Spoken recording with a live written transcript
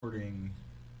Recording.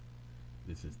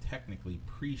 This is technically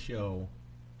pre-show,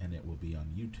 and it will be on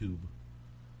YouTube.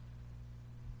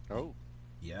 Oh,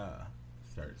 Yeah,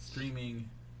 start streaming,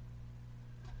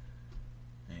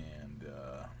 and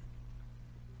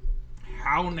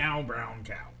how now, brown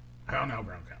cow? How now,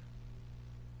 brown cow?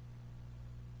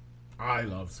 I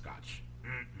love scotch.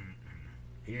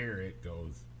 Here it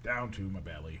goes down to my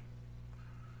belly.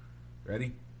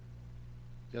 Ready?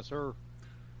 yes, sir.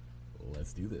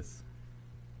 Let's do this.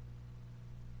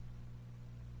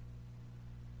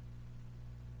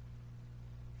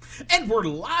 And we're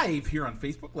live here on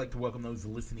Facebook. Like to welcome those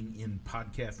listening in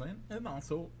podcast land, and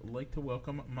also like to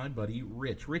welcome my buddy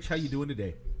Rich. Rich, how you doing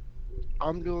today?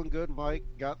 I'm doing good, Mike.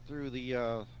 Got through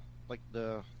the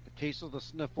case of the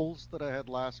sniffles that I had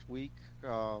last week.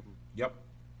 Yep.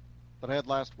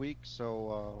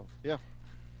 Yeah,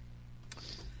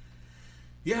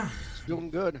 Yeah. it's doing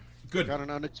good. Good. Got an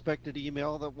unexpected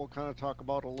email that we'll kind of talk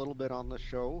about a little bit on the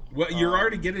show. Well, you're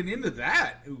already getting into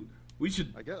that. We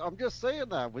should. I guess I'm just saying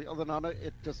that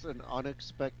it's just an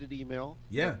unexpected email.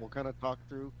 Yeah. That we'll kind of talk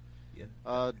through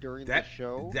Yeah. during That the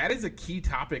show. that is a key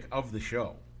topic of the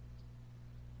show.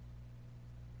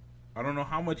 I don't know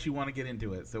how much you want to get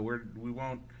into it, so we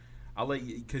won't. I'll let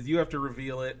you, because you have to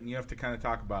reveal it and you have to kind of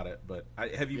talk about it. But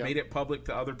have you Yep. made it public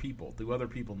to other people? Do other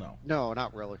people know? No,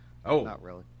 not really. Oh, Not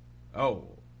really.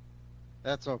 oh.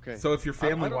 That's okay. So if your I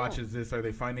family don't know. watches this, are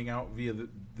they finding out via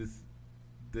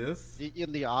this?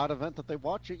 In the odd event that they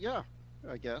watch it, yeah,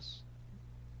 I guess.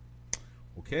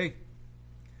 Okay.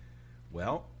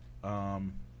 Well,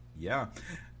 yeah.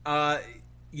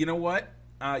 You know what?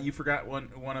 You forgot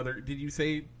one other. Did you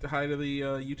say hi to the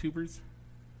YouTubers?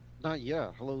 Not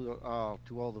yet. Hello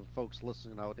to all the folks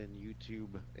listening out in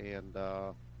YouTube and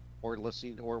or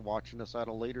listening or watching us at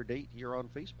a later date here on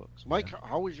Facebook. So Mike,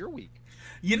 how was your week?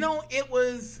 You know, it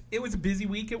was a busy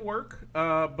week at work,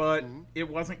 but Mhm. it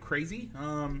wasn't crazy.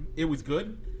 It was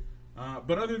good,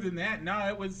 but other than that, no,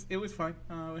 it was fine.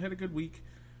 We had a good week.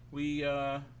 We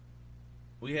had,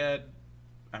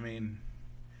 I mean,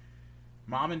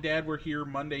 Mom and Dad were here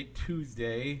Monday,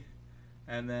 Tuesday,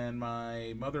 and then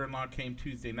my mother-in-law came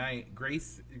Tuesday night.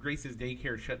 Grace's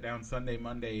daycare shut down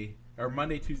Monday,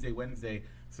 Tuesday, Wednesday,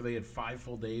 so they had 5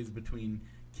 full days between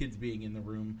kids being in the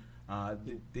room.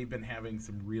 They've been having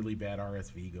some really bad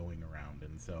RSV going around,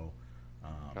 and so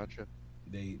Gotcha.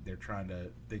 they did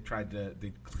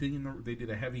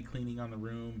a heavy cleaning on the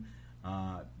room,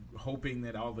 hoping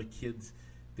that all the kids,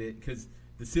 because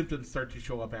the symptoms start to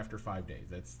show up after 5 days.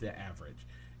 That's the average.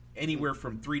 Anywhere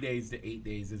from 3 days to 8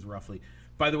 days is roughly.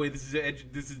 By the way, this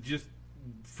is just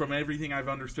from everything I've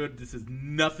understood. This has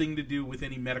nothing to do with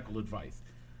any medical advice.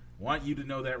 I want you to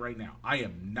know that right now. I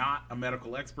am not a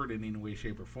medical expert in any way,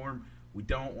 shape, or form. We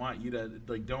don't want you to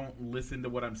don't listen to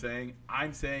what I'm saying.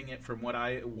 I'm saying it from what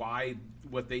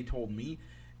they told me,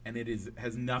 and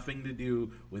has nothing to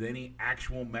do with any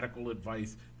actual medical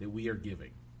advice that we are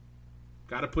giving.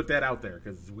 Got to put that out there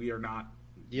because we are not.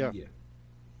 Yeah.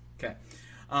 Okay.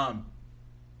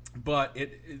 But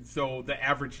so the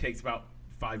average takes about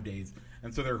 5 days,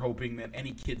 and so they're hoping that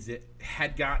any kids that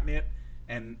had gotten it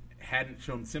and hadn't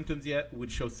shown symptoms yet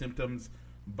would show symptoms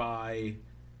by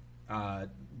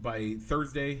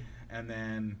Thursday, and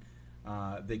then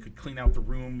they could clean out the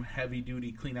room, heavy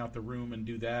duty clean out the room, and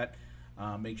do that.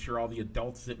 Make sure all the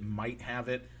adults that might have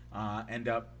it end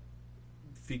up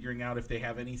figuring out if they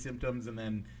have any symptoms, and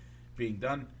then being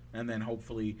done, and then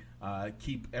hopefully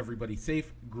keep everybody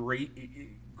safe. Great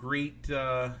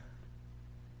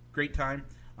time.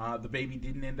 The baby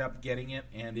didn't end up getting it,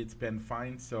 and it's been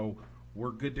fine, so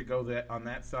we're good to go on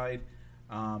that side.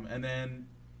 And then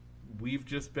we've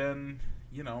just been,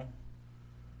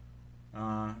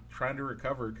 trying to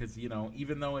recover because,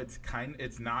 even though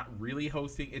it's not really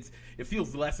hosting, it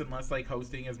feels less and less like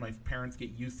hosting as my parents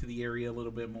get used to the area a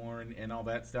little bit more and all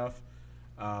that stuff.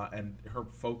 And her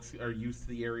folks are used to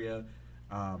the area.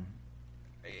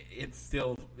 It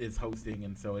still is hosting,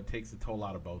 and so it takes a toll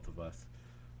out of both of us.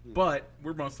 But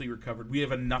we're mostly recovered. We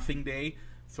have a nothing day,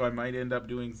 so I might end up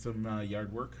doing some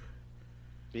yard work.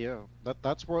 Yeah.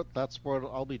 That's what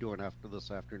I'll be doing after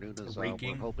this afternoon is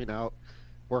Raking?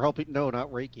 we're hoping no,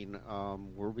 not raking.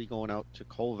 We'll be going out to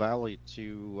Coal Valley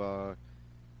to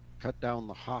cut down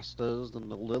the hostas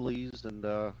and the lilies and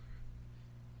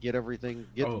get everything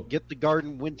get the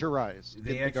garden winterized.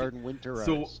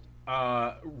 So,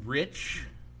 Rich,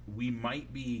 we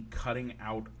might be cutting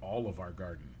out all of our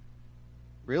garden.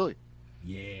 Really?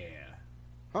 Yeah.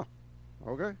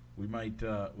 Okay. We might.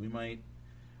 We might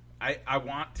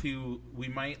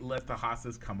let the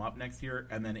hostas come up next year,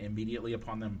 and then immediately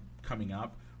upon them coming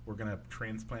up, we're gonna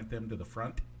transplant them to the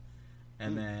front,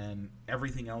 and then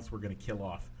everything else we're going to kill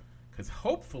off. Because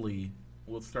hopefully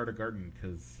we'll start a garden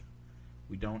because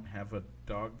we don't have a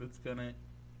dog that's going to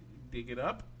dig it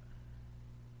up.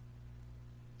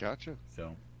 Gotcha.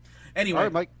 So, anyway. All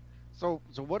right, Mike. So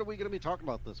what are we going to be talking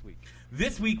about this week?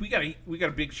 This week we got a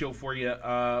big show for you.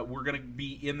 We're going to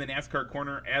be in the NASCAR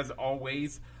corner as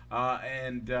always,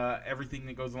 and everything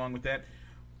that goes along with that.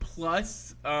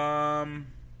 Plus,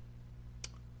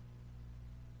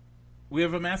 we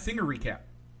have a Masked Singer recap.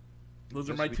 Those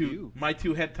are my two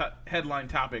headline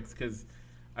topics because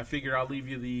I figure I'll leave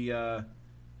you the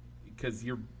because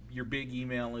your big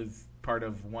email is part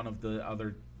of one of the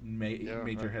other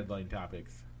major headline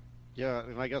topics. Yeah,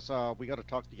 and I guess we got to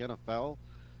talk to the NFL,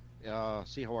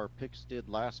 see how our picks did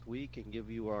last week, and give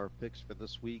you our picks for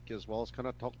this week, as well as kind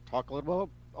of talk a little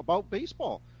about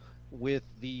baseball. With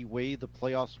the way the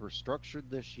playoffs were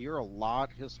structured this year, a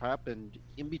lot has happened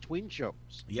in between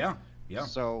shows. Yeah.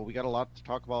 So we got a lot to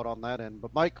talk about on that end.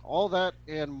 But Mike, all that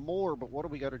and more. But what do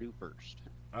we got to do first?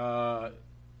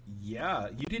 Yeah,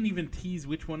 you didn't even tease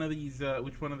which one of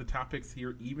the topics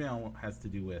your email has to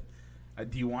do with.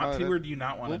 Do you want to, or do you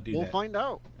not want to do that? We'll find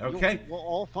out. Okay. We'll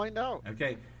all find out.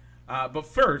 Okay. But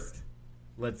first,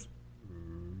 let's roll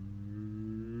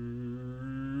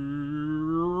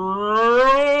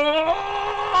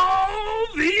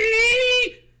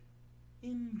the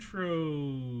intro.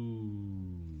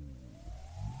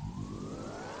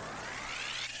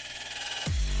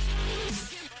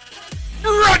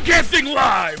 Broadcasting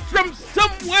live from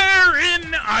somewhere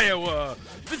in Iowa.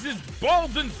 This is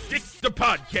Balls and Sticks, the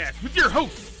podcast, with your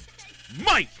hosts,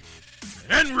 Mike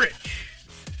and Rich.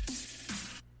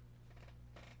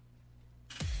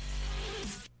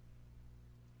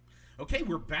 Okay,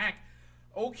 we're back.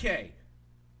 Okay.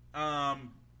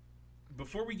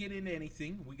 Before we get into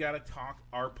anything, we got to talk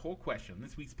our poll question.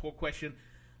 This week's poll question,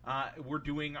 we're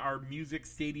doing our music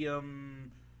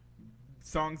stadium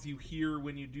songs you hear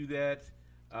when you do that.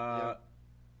 I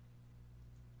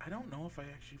don't know if I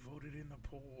actually voted in the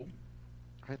poll.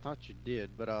 I thought you did,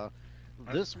 but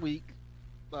this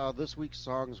week's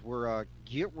songs were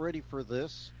 "Get Ready for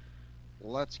This,"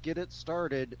 "Let's Get It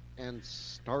Started," and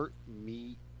 "Start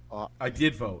Me Up." I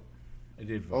did vote.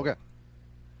 Okay.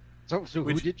 So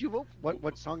who did you vote?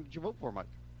 What song did you vote for, Mike?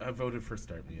 I voted for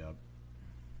 "Start Me Up."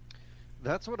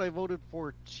 That's what I voted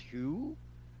for too.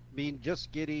 I mean,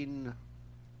 just getting.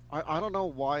 I don't know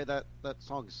why that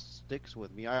song sticks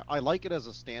with me. I like it as a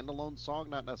standalone song,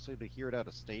 not necessarily to hear it at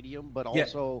a stadium, but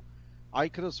also I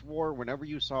could have swore whenever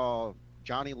you saw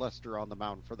Johnny Lester on the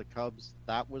mound for the Cubs,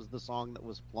 that was the song that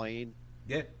was playing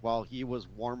while he was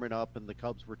warming up and the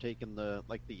Cubs were taking the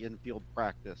infield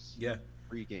practice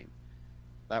pregame.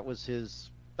 That was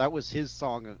his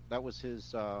song. That was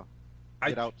his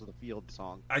get out to the field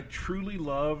song. I truly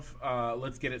love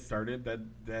 "Let's Get It Started."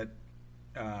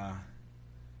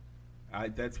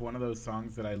 That's one of those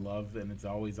songs that I love, and it's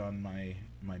always on my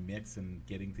mix and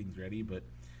getting things ready. But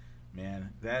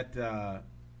man, that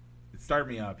 "Start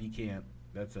Me Up," you can't.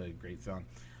 That's a great song.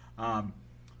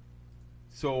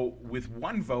 So with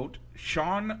one vote,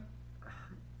 Sean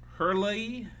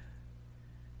Hurley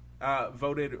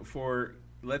voted for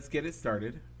 "Let's Get It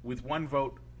Started." With one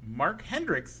vote, Mark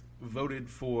Hendricks voted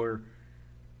for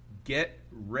 "Get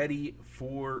Ready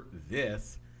for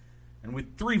This," and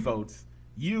with 3 votes,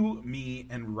 you, me,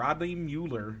 and Rodney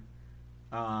Mueller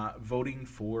voting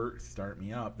for "Start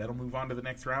Me Up." That'll move on to the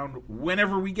next round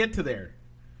whenever we get to there.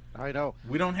 I know.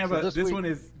 We don't have we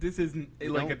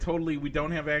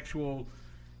don't have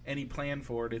any plan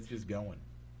for it. It's just going.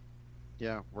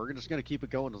 Yeah, we're just going to keep it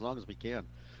going as long as we can.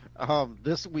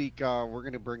 This week we're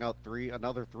going to bring out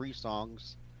another 3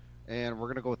 songs, and we're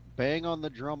going to go with "Bang on the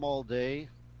Drum All Day,"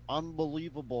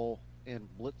 "Unbelievable," and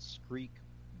 "Blitzkrieg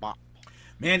Bop."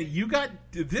 Man,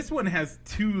 this one has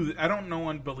 2. I don't know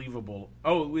 "Unbelievable."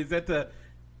 Oh, is that the?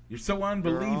 You're so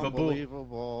unbelievable.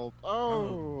 Unbelievable.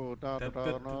 Oh. Okay.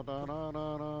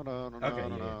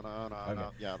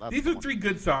 These are 3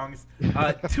 good songs.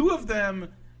 2 of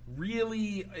them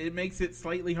really, it makes it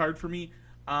slightly hard for me.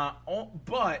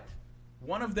 But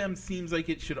one of them seems like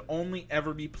it should only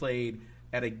ever be played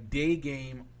at a day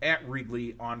game at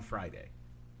Wrigley on Friday.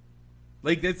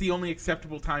 Like, that's the only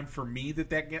acceptable time for me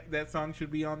that song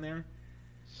should be on there.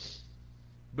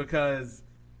 Because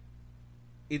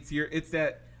it's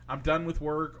that I'm done with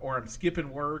work, or I'm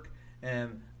skipping work,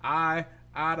 and I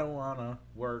don't want to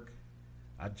work.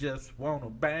 I just want to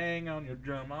bang on your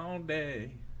drum all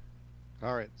day.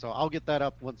 All right, so I'll get that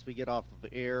up once we get off of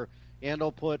the air, and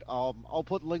I'll put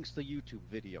links to YouTube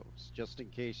videos just in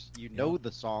case you know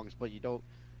the songs, but you don't,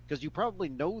 because you probably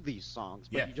know these songs,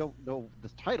 but you don't know the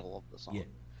title of the song.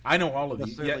 I know all of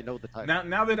these. necessarily know the title.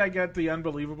 Now that I got the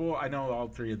Unbelievable, I know all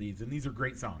three of these, and these are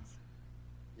great songs.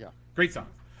 Yeah. Great songs.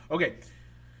 Okay.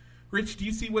 Rich, do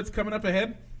you see what's coming up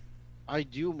ahead? I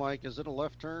do, Mike. Is it a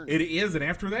left turn? It is, and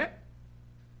after that?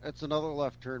 It's another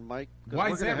left turn, Mike.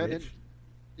 Why is that, Rich?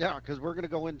 Yeah, because we're going to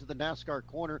go into the NASCAR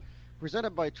Corner,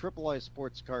 presented by Triple I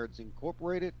Sports Cards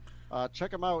Incorporated.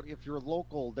 Check them out if you're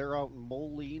local. They're out in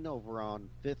Moline over on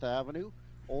Fifth Avenue.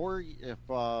 Or if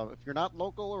you're not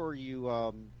local, or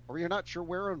you're not sure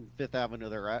where on Fifth Avenue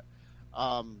they're at,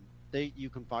 you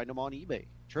can find them on eBay.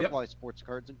 Triple I Sports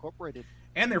Cards Incorporated.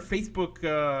 And their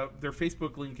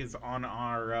Facebook link is on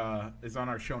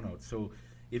our show notes. So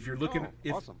if you're looking,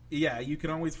 awesome. Yeah, you can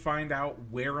always find out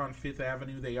where on Fifth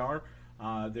Avenue they are.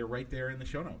 They're right there in the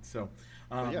show notes. So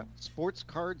sports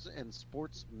cards and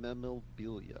sports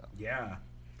memorabilia. Yeah.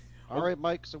 All right,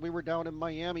 Mike. So we were down in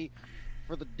Miami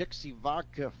for the Dixie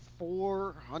Vodka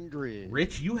 400.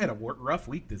 Rich, you had a rough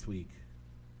week this week.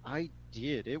 I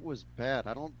did. It was bad.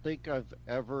 I think I've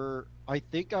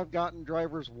gotten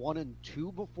drivers 1 and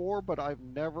 2 before, but I've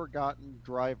never gotten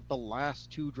the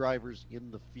last 2 drivers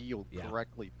in the field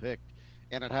correctly picked.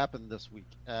 And it happened this week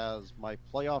as my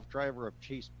playoff driver of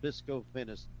Chase Biscoe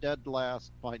finished dead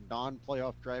last. My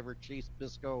non-playoff driver, Chase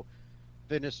Biscoe,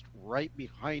 finished right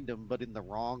behind him, but in the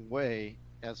wrong way,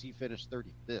 as he finished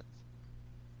 35th.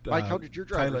 Mike, how did your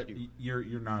driver do?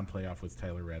 Your non-playoff was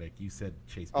Tyler Reddick. You said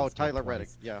Chase Biscoe. Oh, Tyler twice. Reddick.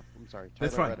 Yeah, I'm sorry.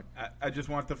 That's fine. I just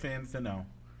want the fans to know.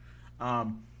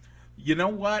 You know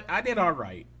what? I did all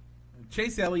right.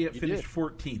 Chase Elliott finished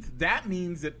 14th. That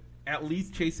means that at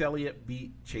least Chase Elliott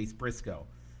beat Chase Briscoe.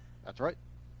 That's right.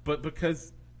 But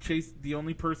because the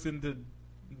only person to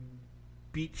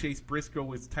beat Chase Briscoe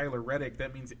was Tyler Reddick,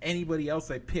 that means anybody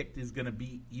else I picked is going to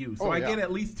beat you. So I get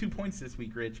at least 2 points this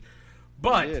week, Rich.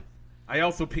 But I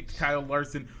also picked Kyle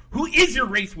Larson, who is your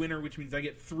race winner, which means I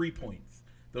get 3 points.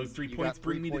 Those 3 points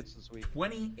bring me to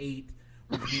 28,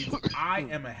 which means I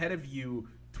am ahead of you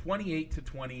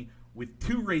 28-20 with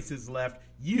 2 races left.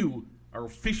 You are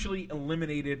officially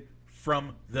eliminated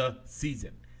from the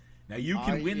season. Now you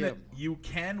can win the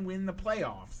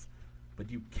playoffs, but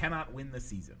you cannot win the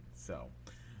season. So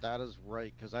that is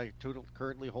right, because I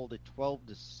currently hold a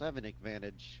 12-7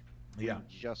 advantage. Yeah,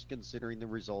 just considering the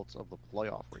results of the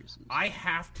playoff races. I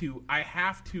have to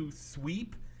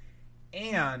sweep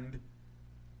and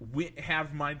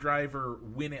have my driver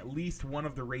win at least one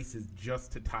of the races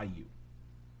just to tie you.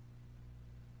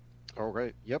 All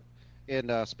right. Yep. And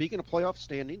speaking of playoff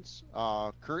standings,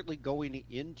 currently going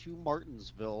into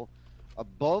Martinsville,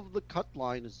 above the cut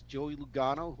line is Joey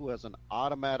Logano, who has an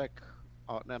automatic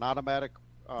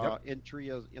entry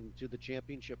into the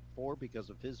championship 4 because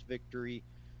of his victory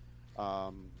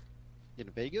in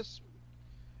Vegas.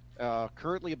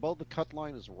 Currently above the cut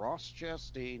line is Ross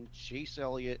Chastain, Chase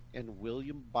Elliott, and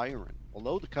William Byron.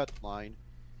 Below the cut line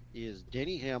is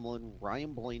Denny Hamlin,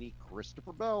 Ryan Blaney,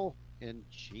 Christopher Bell, and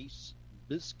Chase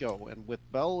Biscoe. And with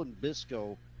Bell and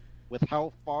Biscoe, with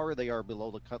how far they are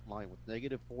below the cut line, with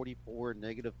 -44 and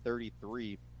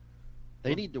 -33,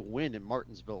 they need to win in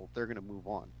Martinsville if they're going to move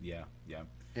on. Yeah.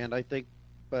 And I think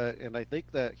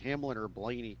that Hamlin or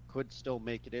Blaney could still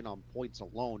make it in on points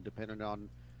alone, depending on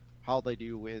how they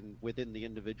do within the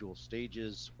individual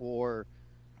stages, or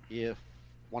if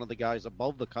one of the guys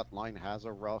above the cut line has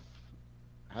a rough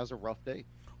day.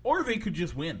 Or they could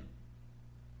just win.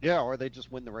 Yeah, or they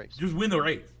just win the race. Just win the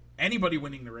race. Anybody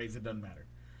winning the race, it doesn't matter.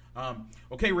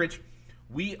 Okay, Rich,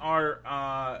 we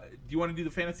are. Do you want to do the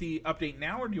fantasy update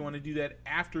now, or do you want to do that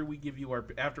after we give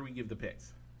the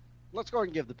picks? Let's go ahead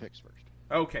and give the picks first.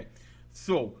 Okay,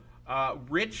 so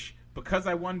Rich, because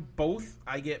I won both,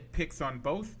 I get picks on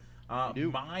both.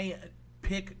 My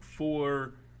pick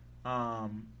for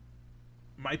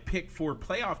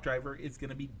playoff driver is going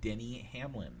to be Denny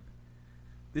Hamlin.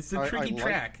 This is a tricky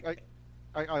track.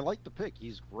 I like the pick.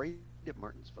 He's great at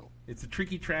Martinsville. It's a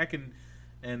tricky track, and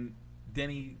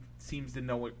Denny seems to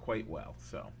know it quite well.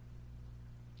 So.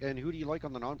 And who do you like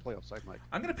on the non-playoff side, Mike?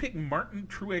 I'm going to pick Martin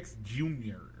Truex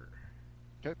Jr.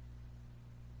 Okay.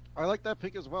 I like that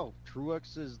pick as well.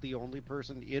 Truex is the only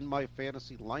person in my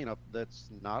fantasy lineup that's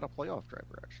not a playoff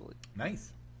driver, actually.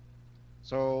 Nice.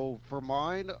 So for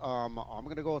mine, I'm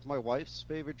going to go with my wife's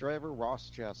favorite driver, Ross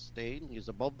Chastain. He's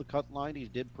above the cut line. He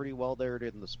did pretty well there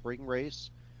in the spring race.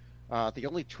 The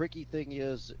only tricky thing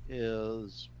is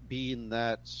being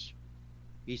that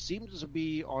he seems to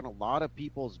be on a lot of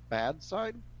people's bad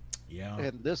side. Yeah.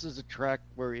 And this is a track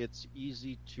where it's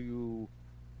easy to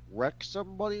wreck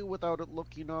somebody without it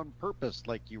looking on purpose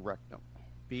like you wrecked them,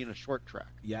 being a short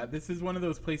track. Yeah, this is one of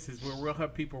those places where we'll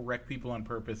have people wreck people on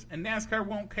purpose, and NASCAR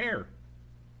won't care.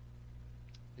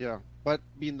 Yeah, But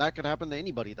I mean, that could happen to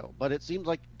anybody though. But it seems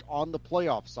like on the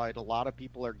playoff side, a lot of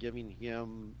people are giving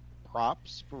him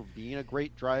props for being a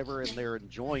great driver, and they're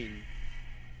enjoying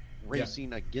Yeah.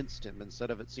 racing against him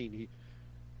instead of it seeing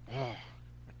I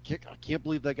can't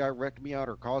believe that guy wrecked me out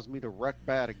or caused me to wreck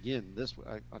bad again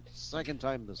a second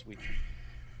time this week.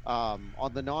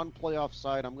 On the non-playoff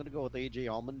side, I'm going to go with AJ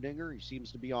Allmendinger. He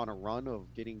seems to be on a run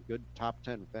of getting good top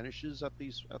 10 finishes at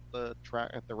the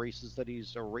races that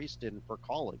he's raced in for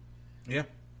Colin. Yeah.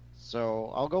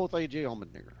 So I'll go with AJ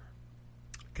Allmendinger.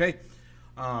 Okay.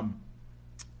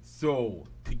 So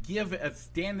to give a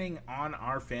standing on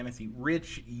our fantasy,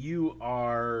 Rich, you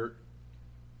are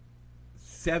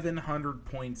 700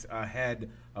 points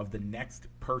ahead of the next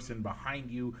person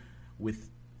behind you with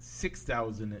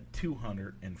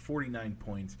 6,249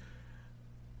 points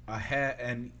ahead,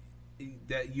 and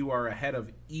that you are ahead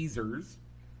of Easers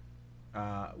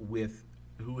with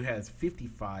who has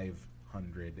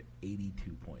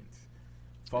 5,582 points,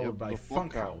 followed by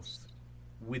Funkhouse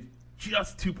with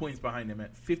just 2 points behind him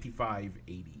at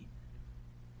 5,580.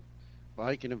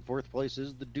 Mike, and in fourth place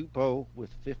is the Dupo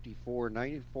with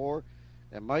 5,494.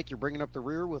 And Mike, you're bringing up the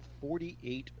rear with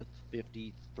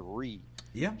 4,853.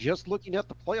 Yeah. Just looking at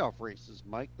the playoff races,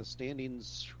 Mike, the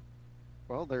standings,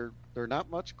 well, they're not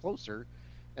much closer,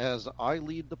 as I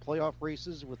lead the playoff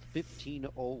races with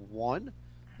 1,501.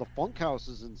 The Funkhouse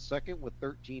is in second with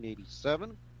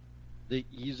 1,387. The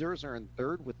Easers are in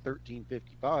third with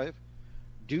 1,355.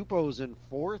 Dupo's in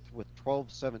fourth with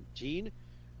 1,217.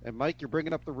 And Mike, you're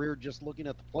bringing up the rear just looking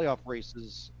at the playoff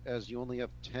races, as you only have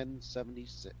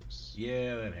 1076.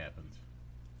 Yeah, that happens.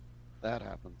 That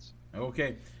happens.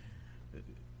 Okay.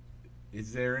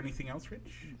 Is there anything else,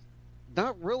 Rich?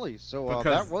 Not really. So Because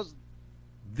that was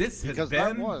This has because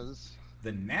been that was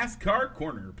the NASCAR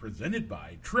Corner presented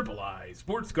by Triple I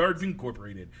Sports Cards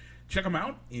Incorporated. Check them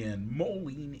out in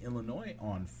Moline, Illinois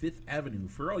on 5th Avenue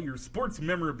for all your sports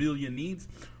memorabilia needs,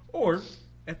 or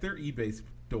at their eBay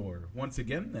store. Once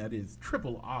again, that is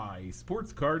Triple I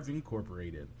Sports Cards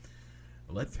Incorporated.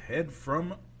 Let's head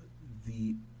from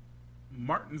the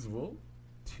Martinsville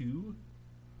to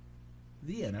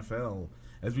the NFL.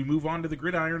 As we move on to the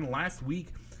gridiron, last week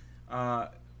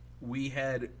we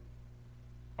had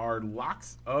our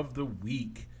locks of the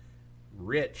week.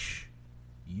 Rich,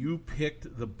 you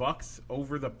picked the Bucks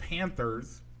over the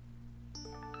Panthers.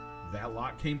 That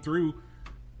lock came through.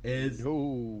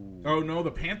 no.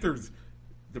 The Panthers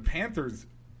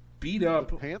beat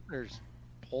up. The Panthers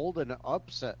pulled an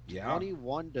upset, Yeah.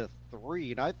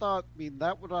 21-3, and I thought,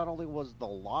 that not only was the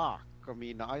lock. I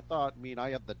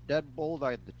had the deadbolt,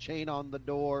 I had the chain on the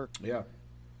door, Yeah.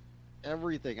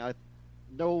 everything.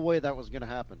 No way that was going to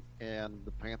happen, and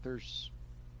the Panthers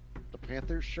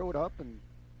showed up, and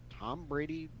Tom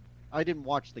Brady. I didn't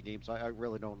watch the game, so I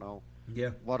really don't know Yeah.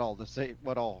 what all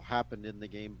happened in the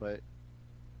game, but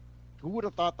who would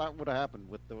have thought that would have happened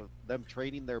with them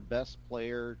trading their best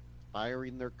player,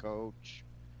 firing their coach,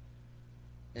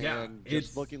 and Yeah,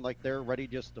 just looking like they're ready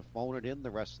just to phone it in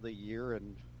the rest of the year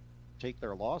and take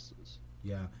their losses.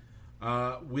 Yeah.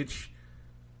 Which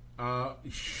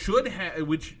should have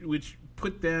which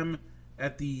put them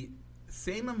at the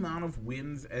same amount of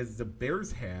wins as the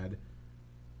Bears had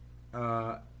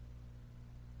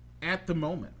at the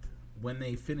moment when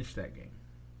they finished that game.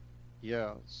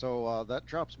 Yeah, so that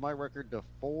drops my record to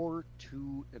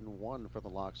 4-2-1 for the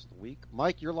locks of the week.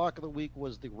 Mike, your lock of the week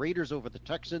was the Raiders over the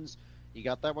Texans. You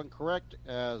got that one correct,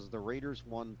 as the Raiders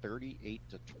won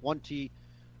 38-20,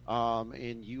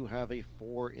 and you have a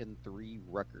 4-3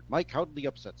 record. Mike, how did the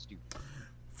upsets do?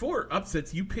 For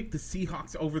upsets, you picked the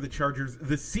Seahawks over the Chargers.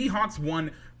 The Seahawks won,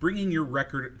 bringing your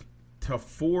record to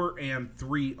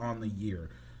 4-3 on the year.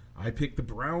 I picked the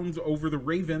Browns over the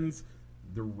Ravens.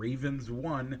 The Ravens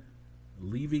won,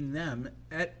 leaving them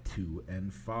at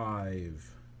 2-5.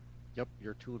 Yep,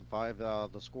 you're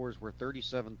 2-5. The scores were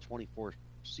 37-24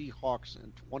 Seahawks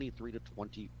and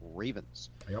 23-20 Ravens.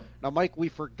 Yep. Now, Mike, we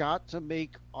forgot to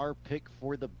make our pick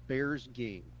for the Bears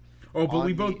game. Oh, but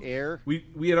we both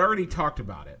we had already talked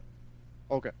about it.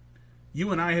 Okay.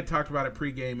 You and I had talked about it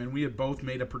pregame, and we had both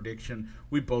made a prediction.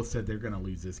 We both said they're going to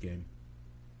lose this game.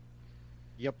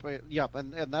 Yep,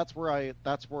 and that's where I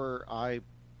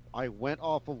went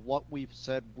off of what we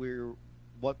said was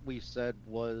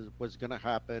going to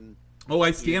happen. Oh,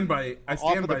 I stand by the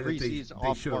that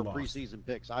they should have lost. Preseason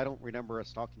picks. I don't remember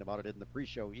us talking about it in the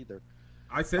pre-show either.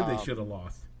 I said they should have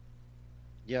lost.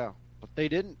 Yeah, but they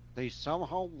didn't. They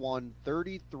somehow won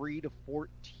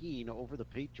 33-14 over the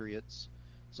Patriots.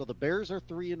 So the Bears are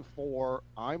 3-4.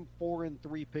 I'm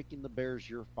 4-3 picking the Bears.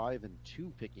 You're 5-2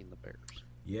 picking the Bears.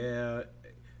 Yeah.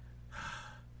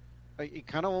 it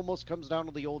kind of almost comes down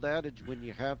to the old adage: when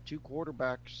you have two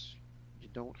quarterbacks, you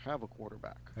don't have a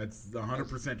quarterback. That's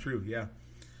 100% true. Yeah.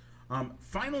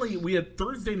 Finally, we had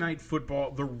Thursday night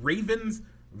football. The Ravens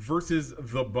versus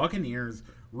the Buccaneers.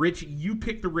 Rich, you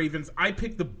picked the Ravens. I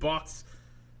picked the Bucs.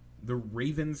 The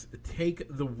Ravens take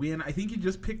the win. I think you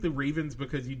just picked the Ravens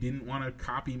because you didn't want to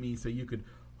copy me, so you could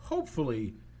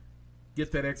hopefully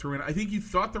get that extra win. I think you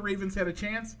thought the Ravens had a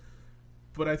chance,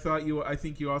 but I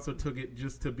think you also took it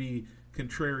just to be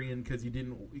contrarian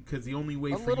because the only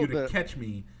way A for little you to bit, catch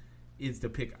me is to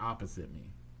pick opposite me.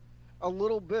 a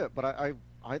little bit, but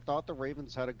I thought the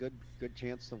Ravens had a good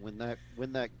chance to win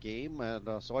that game, and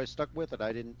so I stuck with it.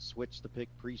 I didn't switch the pick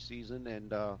preseason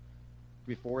and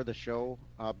before the show,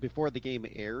 before the game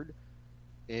aired,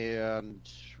 and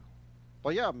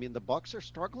but yeah, I mean the Bucks are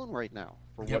struggling right now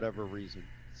for Yep. whatever reason.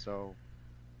 So,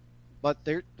 but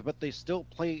they still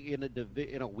play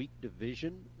in a weak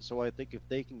division. So I think if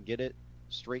they can get it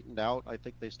straightened out, I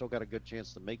think they still got a good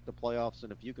chance to make the playoffs.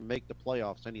 And if you can make the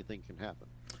playoffs, anything can happen.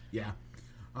 Yeah.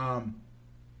 Um,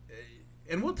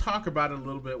 and we'll talk about it a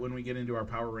little bit when we get into our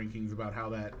power rankings about how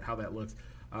that looks.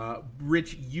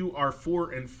 Rich, you are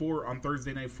 4-4 on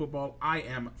Thursday Night Football. I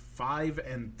am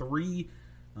 5-3.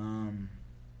 Um,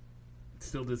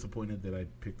 Still disappointed that I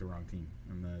picked the wrong team,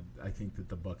 and I think that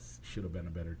the Bucks should have been a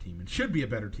better team and should be a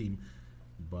better team.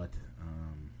 But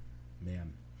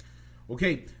man,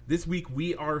 okay, this week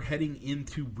we are heading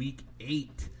into Week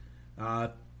 8.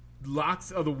 Lots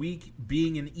of the week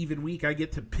being an even week, I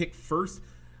get to pick first.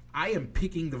 I am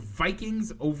picking the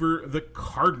Vikings over the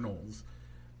Cardinals,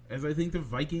 as I think the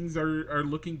Vikings are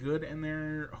looking good, and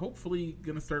they're hopefully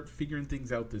going to start figuring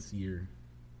things out this year.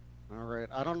 All right.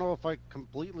 I don't know if I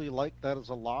completely like that as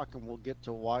a lock, and we'll get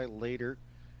to why later.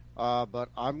 But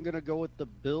I'm gonna go with the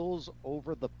Bills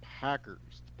over the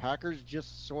Packers. The Packers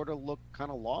just sort of look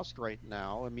kind of lost right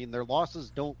now. I mean, their losses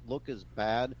don't look as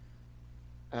bad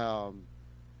um,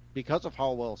 because of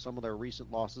how well some of their recent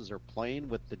losses are playing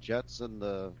with the Giants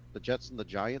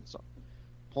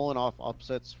pulling off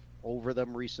upsets over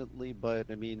them recently. But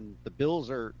I mean, the Bills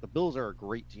are a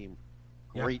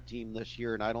Yeah. great team this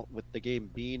year, and I don't with the game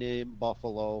being in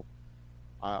Buffalo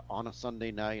on a Sunday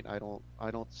night, I don't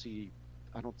see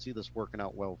this working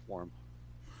out well for him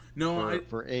No,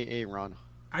 for Aaron.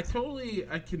 I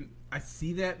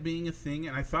see that being a thing,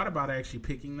 and I thought about actually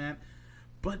picking that,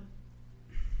 but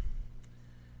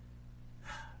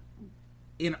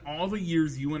in all the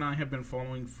years you and I have been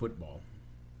following football,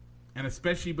 and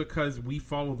especially because we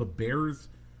follow the Bears,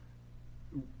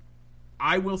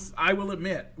 I will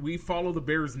admit we follow the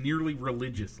Bears nearly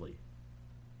religiously,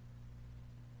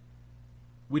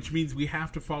 which means we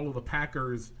have to follow the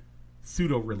Packers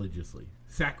pseudo religiously,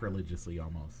 sacrilegiously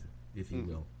almost, if you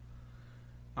will.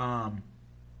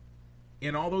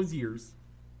 In all those years,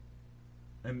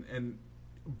 and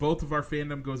both of our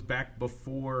fandom goes back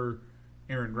before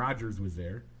Aaron Rodgers was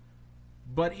there.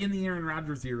 But in the Aaron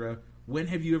Rodgers era, when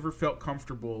have you ever felt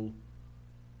comfortable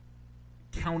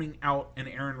counting out an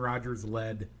Aaron Rodgers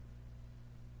led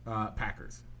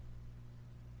Packers?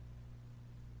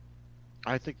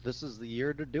 I think this is the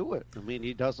year to do it. I mean,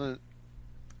 he doesn't.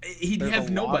 He There's has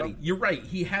a lot nobody. of You're right.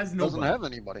 He has doesn't nobody. have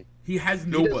anybody. He has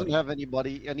He doesn't nobody. have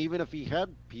anybody, and even if he had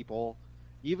people,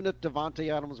 even if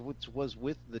Devontae Adams was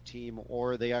with the team,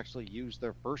 or they actually used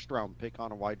their first round pick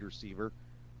on a wide receiver,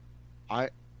 I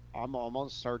I'm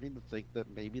almost starting to think that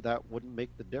maybe that wouldn't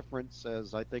make the difference.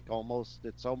 As I think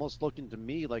it's almost looking to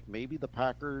me like maybe the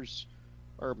Packers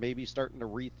are maybe starting to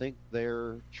rethink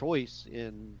their choice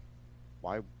in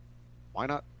why why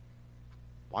not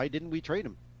why didn't we trade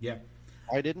him? Yeah.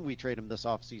 Why didn't we trade him this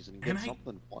offseason and And get I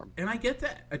something for him? and I get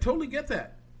that. I totally get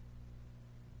that.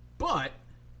 But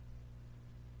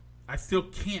I still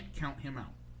can't count him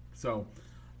out. So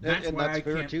that's And why that's I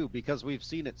fair can't. too, because we've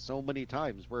seen it so many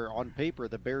times where on paper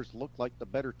the Bears look like the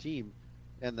better team,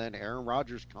 and then Aaron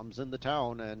Rodgers comes into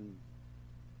town and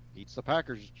beats the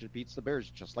Packers, beats the Bears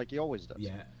just like he always does.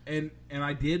 Yeah, and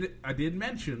I did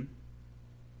mention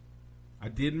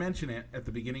it at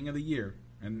the beginning of the year,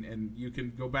 and you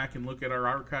can go back and look at our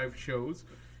archive shows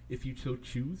if you so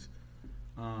choose.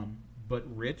 But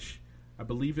Rich, I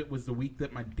believe it was the week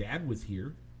that my dad was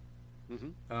here.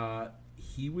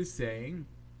 He was saying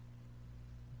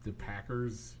the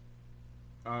Packers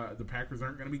aren't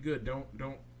going to be good. Don't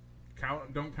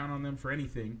count on them for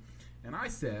anything. And I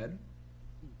said,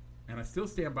 and I still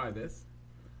stand by this,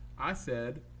 I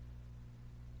said,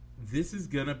 this is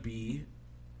going to be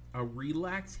a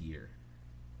relax year.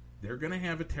 They're going to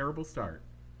have a terrible start.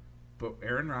 But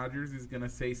Aaron Rodgers is going to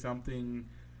say something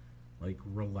like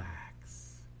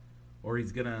relax. Or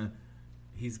he's going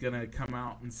He's going to come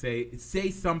out and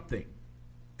say something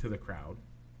to the crowd,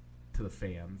 to the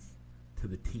fans, to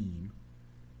the team.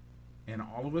 And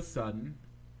all of a sudden,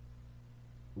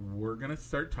 we're going to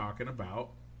start talking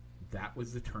about that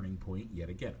was the turning point yet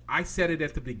again. I said it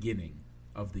at the beginning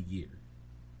of the year.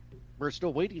 We're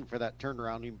still waiting for that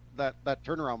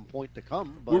turnaround point to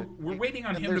come. But we're waiting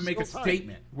on him to make a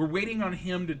statement. We're waiting on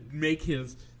him to make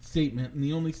his statement, and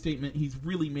the only statement he's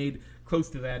really made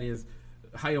close to that is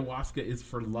ayahuasca is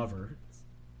for lovers.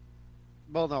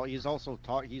 Well, no, he's also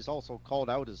called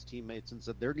out his teammates and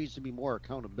said there needs to be more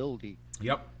accountability.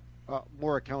 Yep.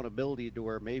 More accountability to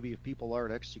where maybe if people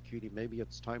aren't executing, maybe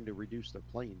it's time to reduce their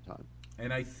playing time.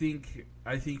 And I think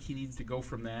he needs to go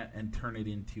from that and turn it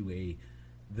into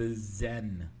the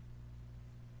Zen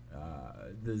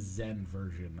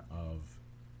version of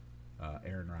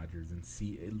Aaron Rodgers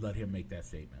and let him make that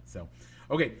statement. So,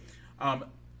 okay,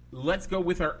 let's go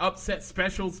with our upset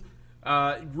specials.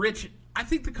 Rich, I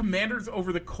think the Commanders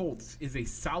over the Colts is a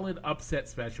solid upset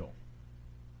special.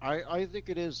 I think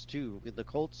it is too. The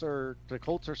Colts are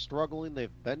struggling.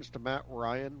 They've benched Matt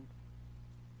Ryan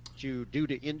due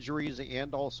to injuries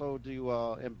and also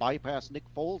and bypass Nick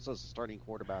Foles as a starting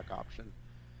quarterback option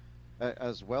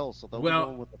as well. So they'll be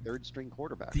going with a third string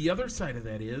quarterback. The other side of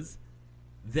that is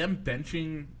them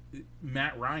benching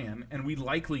Matt Ryan, and we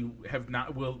likely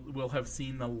will have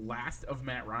seen the last of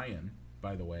Matt Ryan,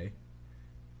 by the way,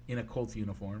 in a Colts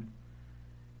uniform.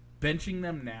 Benching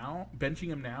him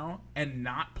now and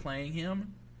not playing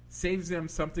him saves them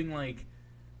something like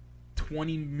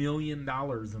 $20 million in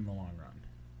the long run.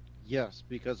 Yes,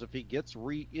 because if he gets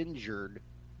re-injured,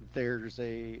 there's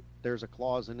a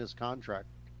clause in his contract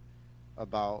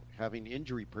about having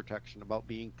injury protection, about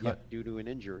being cut due to an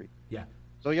injury. Yeah.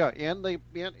 So yeah, and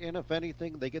if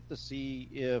anything, they get to see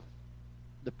if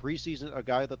the preseason, a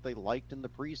guy that they liked in the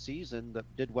preseason that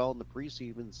did well in the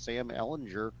preseason, Sam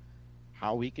Ehlinger,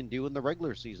 how he can do in the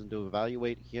regular season, to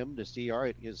evaluate him to see, all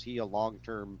right, is he a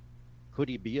long-term, could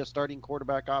he be a starting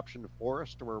quarterback option for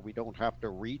us to where we don't have to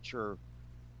reach or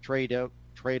trade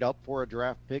up for a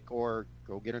draft pick or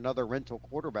go get another rental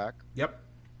quarterback? Yep.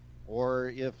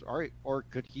 Or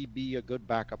could he be a good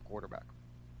backup quarterback?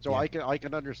 So yeah. I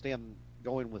can understand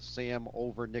going with Sam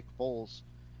over Nick Foles,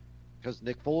 because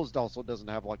Nick Foles also doesn't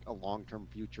have like a long-term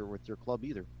future with your club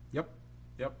either. Yep.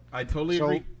 I totally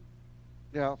agree.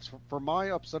 Yeah, for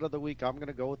my upset of the week, I'm going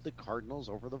to go with the Cardinals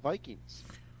over the Vikings.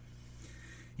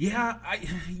 Yeah,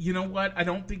 you know what? I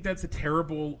don't think that's a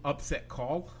terrible upset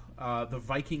call. The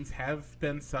Vikings have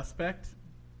been suspect,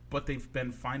 but they've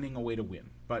been finding a way to win.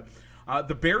 But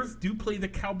the Bears do play the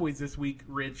Cowboys this week,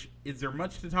 Rich. Is there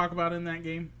much to talk about in that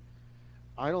game?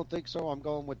 I don't think so. I'm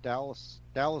going with Dallas.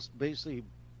 Dallas basically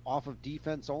off of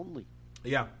defense only.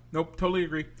 Yeah, nope, totally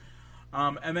agree.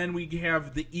 And then we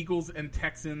have the Eagles and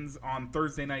Texans on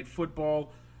Thursday Night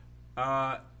Football.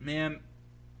 Man,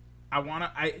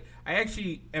 I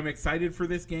actually am excited for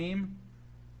this game,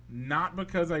 not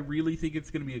because I really think it's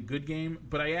going to be a good game,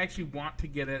 but I actually want to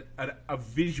get a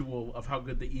visual of how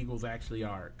good the Eagles actually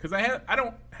are, because I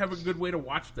don't have a good way to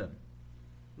watch them.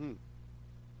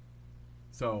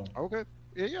 So okay,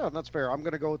 yeah, that's fair. I'm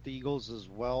going to go with the Eagles as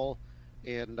well,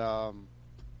 and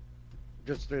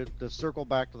just to circle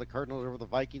back to the Cardinals over the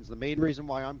Vikings, the main reason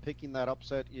why I'm picking that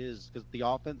upset is because the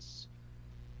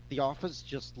offense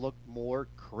just looked more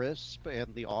crisp,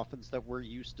 and the offense that we're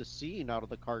used to seeing out of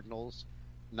the Cardinals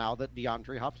now that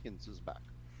DeAndre Hopkins is back.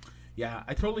 Yeah,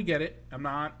 I totally get it. I'm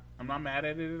not mad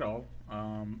at it at all.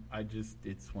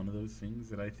 It's one of those things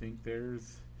that I think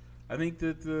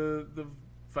that the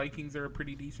Vikings are a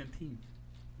pretty decent team.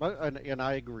 And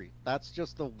I agree. That's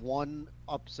just the one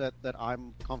upset that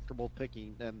I'm comfortable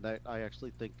picking and that I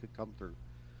actually think could come through.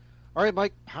 All right,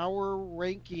 Mike, power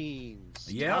rankings.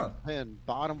 Yeah. Top 10,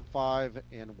 bottom 5,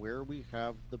 and where we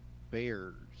have the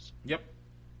Bears. Yep.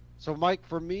 So, Mike,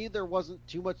 for me, there wasn't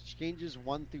too much changes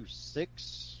 1 through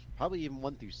 6, probably even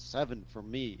 1 through 7 for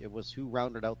me. It was who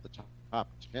rounded out the top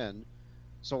 10.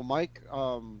 So, Mike,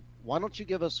 why don't you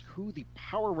give us who the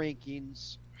power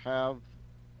rankings have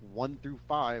 1 through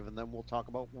 5, and then we'll talk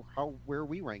about where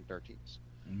we ranked our teams.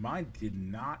 Mine did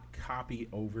not copy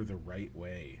over the right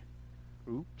way.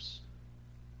 Oops.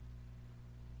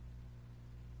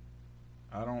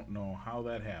 I don't know how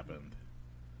that happened.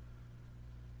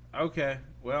 Okay,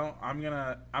 well, I'm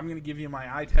gonna give you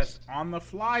my eye test on the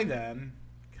fly then,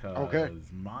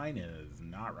 because mine is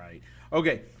not right.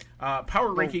 Okay, power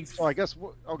rankings. Oh, I guess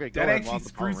okay. That actually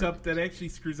screws up. That actually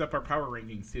screws up our power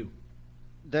rankings too.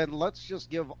 Then let's just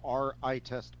give our eye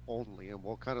test only, and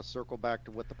we'll kind of circle back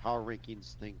to what the power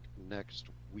rankings think next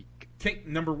week. Okay,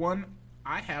 number 1,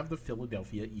 I have the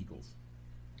Philadelphia Eagles.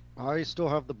 I still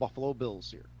have the Buffalo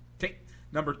Bills here. Okay.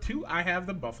 Number 2, I have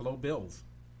the Buffalo Bills.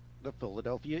 The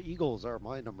Philadelphia Eagles are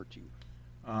my number 2.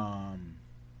 Um,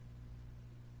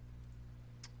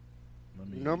 let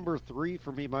me. Number 3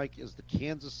 for me, Mike, is the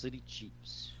Kansas City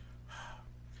Chiefs.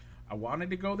 I wanted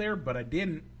to go there, but I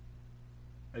didn't.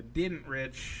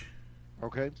 Rich.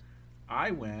 Okay.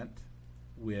 I went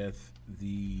with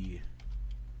the.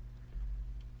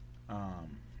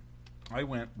 I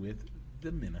went with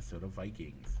the Minnesota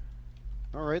Vikings.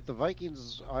 All right, the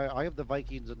Vikings. I have the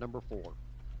Vikings at number 4.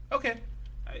 Okay,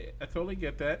 I totally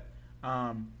get that.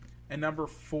 And number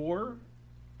 4,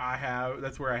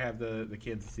 that's where I have the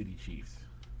Kansas City Chiefs.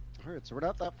 All right, so we're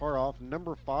not that far off.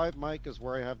 Number 5, Mike, is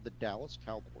where I have the Dallas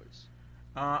Cowboys.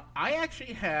 I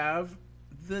actually have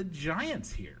the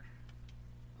Giants here.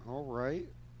 All right.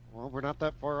 Well, we're not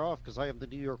that far off because I have the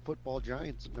New York Football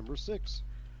Giants at number 6.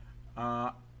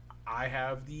 I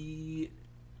have the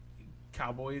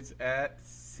Cowboys at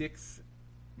 6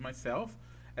 myself.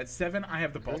 At 7, I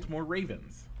have the Baltimore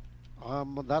Ravens.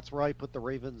 That's where I put the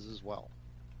Ravens as well.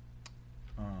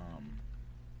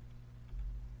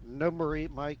 Number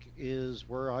 8, Mike, is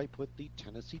where I put the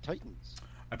Tennessee Titans.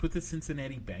 I put the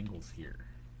Cincinnati Bengals here.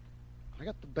 I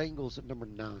got the Bengals at number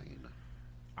 9.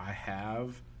 I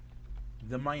have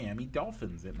the Miami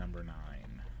Dolphins at number 9.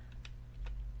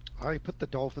 I put the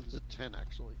Dolphins at 10,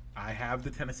 actually. I have the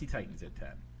Tennessee Titans at 10.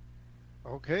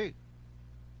 Okay.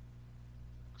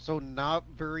 So not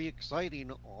very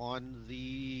exciting on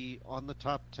the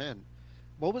top 10.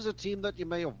 What was a team that you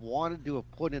may have wanted to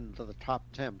have put into the top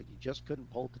 10, but you just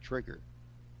couldn't pull the trigger?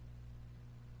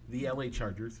 The LA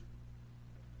Chargers.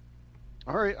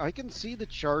 All right, I can see the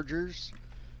Chargers.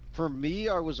 For me,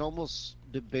 I was almost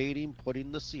debating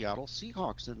putting the Seattle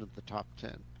Seahawks into the top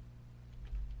 10.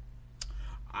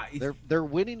 They're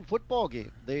winning football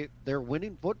games. They're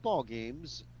winning football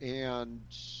games and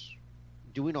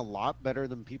doing a lot better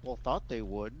than people thought they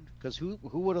would. Because who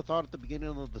would have thought at the beginning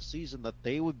of the season that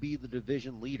they would be the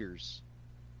division leaders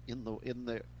in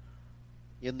the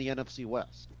NFC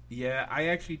West? Yeah,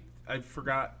 I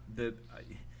forgot that.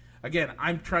 Again,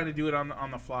 I'm trying to do it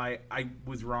on the fly. I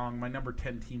was wrong. My number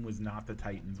 10 team was not the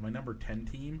Titans. My number 10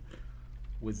 team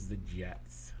was the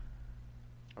Jets.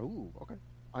 Oh, okay.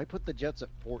 I put the Jets at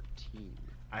 14.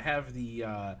 I have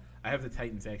the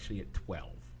Titans actually at 12.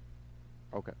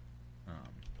 Okay.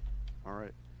 All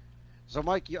right. So,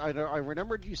 Mike, I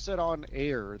remembered you said on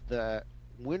air that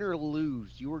win or lose,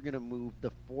 you were going to move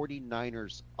the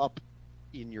 49ers up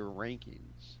in your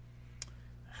rankings.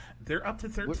 They're up to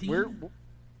 13.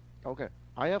 Okay.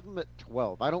 I have them at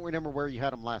 12. I don't remember where you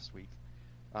had them last week,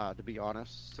 to be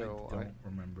honest. So I don't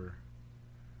remember.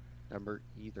 Remember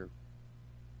either.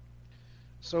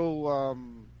 So,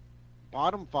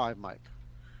 bottom 5, Mike.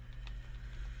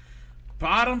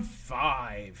 Bottom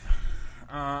 5.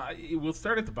 We'll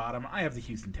start at the bottom. I have the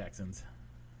Houston Texans.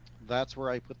 That's where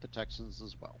I put the Texans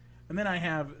as well. And then I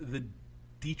have the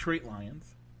Detroit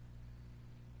Lions.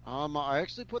 I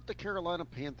actually put the Carolina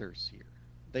Panthers here.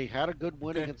 They had a good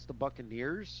win against the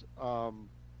Buccaneers.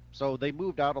 So they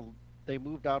moved out of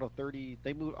 30.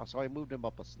 So I moved them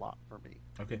up a slot for me.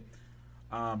 Okay.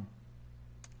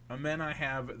 And then I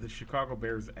have the Chicago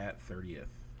Bears at 30th.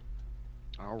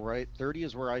 All right, 30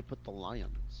 is where I put the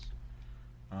Lions.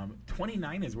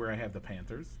 29 is where I have the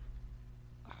Panthers.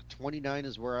 29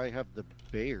 is where I have the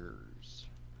Bears.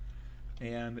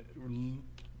 And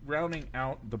rounding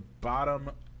out the bottom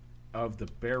of the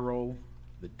barrel,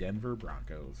 the Denver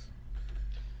Broncos.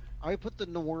 I put the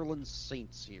New Orleans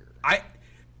Saints here.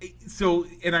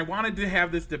 And I wanted to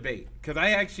have this debate because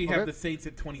I actually have the Saints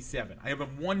at 27. I have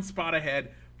them one spot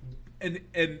ahead, and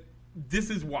this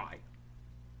is why.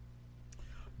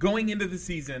 Going into the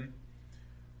season,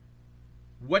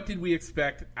 what did we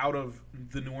expect out of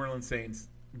the New Orleans Saints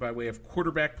by way of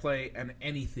quarterback play and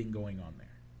anything going on there?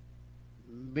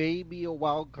 Maybe a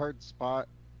wild card spot.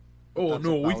 Oh,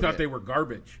 no, we thought they were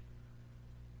garbage.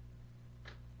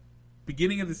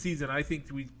 Beginning of the season, I think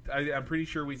I'm pretty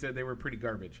sure we said they were pretty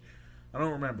garbage. I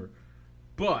don't remember.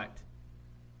 But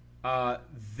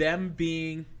them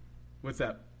being... What's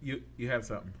up? You have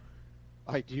something.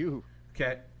 I do.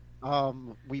 Okay.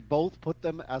 We both put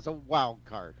them as a wild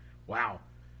card. Wow.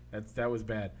 That was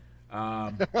bad.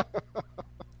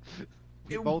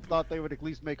 We both thought they would at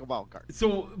least make a wild card.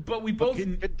 So, but we both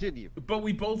continue. But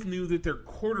we both knew that their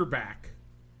quarterback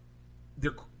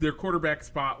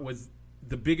spot was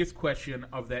the biggest question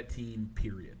of that team.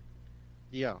 Period.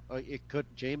 Yeah, it could.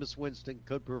 Jameis Winston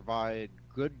could provide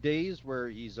good days where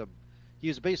he's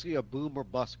basically a boom or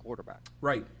bust quarterback.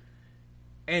 Right,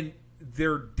 and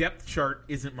their depth chart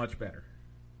isn't much better.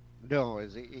 No,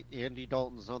 Andy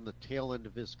Dalton's on the tail end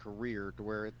of his career, to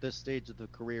where at this stage of the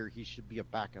career he should be a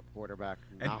backup quarterback,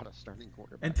 And not a starting and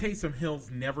quarterback. Taysom Hill's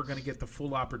never going to get the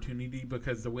full opportunity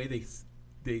because the way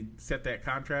they set that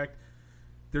contract,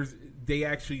 they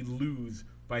actually lose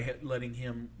by letting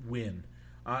him win.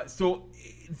 So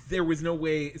there was no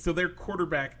way. So their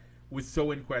quarterback was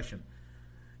so in question.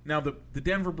 Now the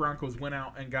Denver Broncos went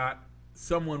out and got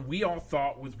someone we all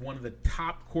thought was one of the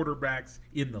top quarterbacks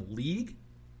in the league,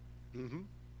 Hmm.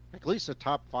 At least a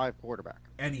top five quarterback.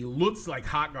 and he looks like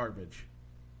hot garbage.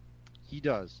 He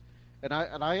does, and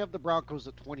I have the Broncos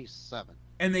at 27.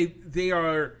 And they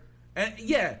are, and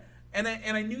yeah, and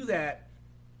I knew that,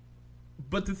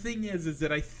 but the thing is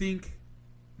that I think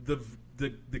the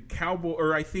Cowboy,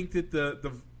 or I think that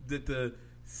the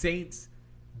Saints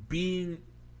being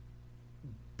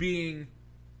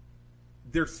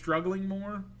they're struggling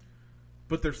more,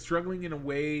 but they're struggling in a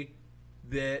way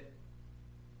that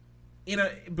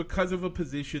because of a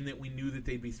position that we knew that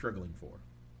they'd be struggling for.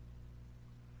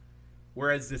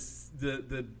 Whereas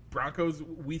the Broncos,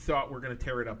 we thought were going to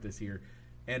tear it up this year,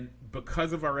 and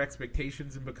because of our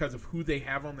expectations and because of who they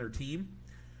have on their team,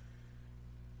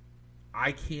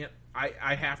 I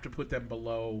have to put them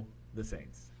below the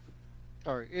Saints.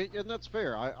 All right, and that's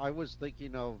fair. I was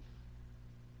thinking of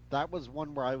that was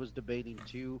one where I was debating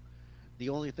too. The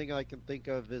only thing I can think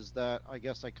of is that I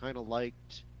guess I kind of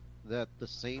liked that the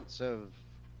Saints have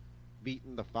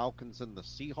beaten the Falcons and the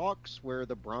Seahawks, where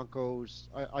the Broncos,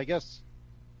 I guess,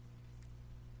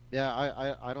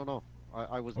 yeah, I don't know.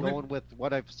 I was Okay. going with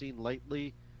what I've seen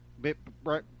lately.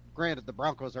 Granted, the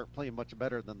Broncos aren't playing much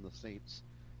better than the Saints.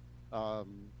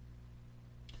 Um,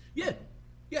 Yeah,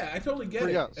 yeah, I totally get but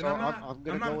it. yeah, And so I'm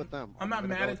gonna go with them. I'm not gonna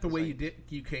mad go at with the way Saints.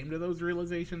 you came to those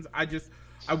realizations.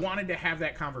 I wanted to have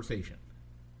that conversation.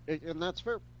 And that's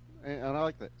fair, and I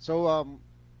like that. So,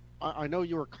 I know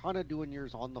you were kind of doing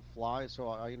yours on the fly, so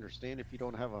I understand if you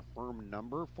don't have a firm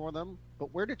number for them.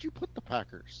 But where did you put the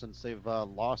Packers, since they've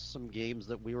lost some games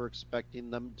that we were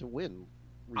expecting them to win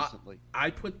recently?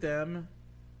 I put them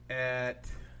at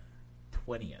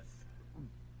 20th.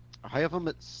 I have them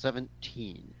at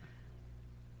 17.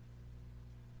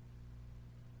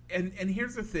 And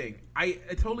here's the thing. I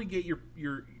totally get your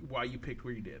why you picked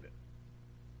where you did it.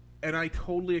 And I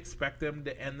totally expect them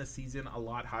to end the season a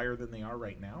lot higher than they are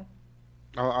right now.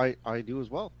 Oh, I do as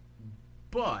well.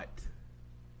 But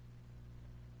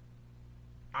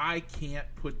I can't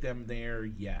put them there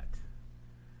yet.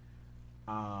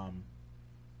 And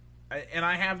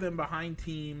I have them behind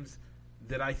teams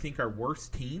that I think are worse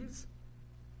teams,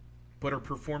 but are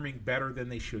performing better than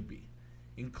they should be,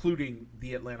 including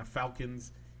the Atlanta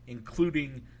Falcons,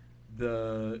 including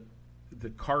the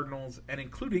Cardinals, and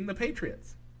including the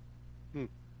Patriots. Hmm.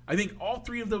 I think all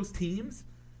three of those teams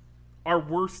are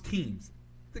worse teams.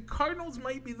 The Cardinals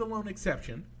might be the lone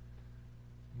exception,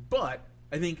 but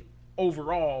I think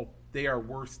overall they are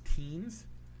worse teams.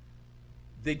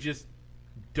 They just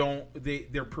don't.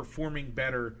 They're performing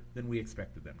better than we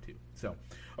expected them to. So,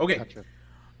 okay,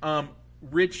 Gotcha.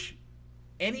 Rich,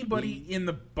 anybody in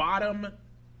the bottom,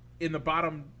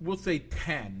 we'll say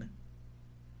 10,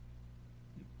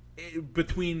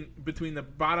 between the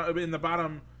bottom in the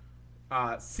bottom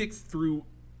 6 through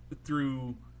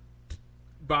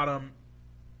bottom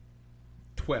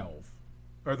 12,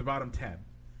 or the bottom 10.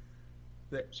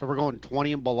 So we're going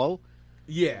 20 and below?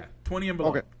 Yeah, 20 and below.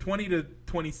 Okay. 20 to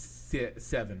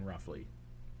 27 roughly.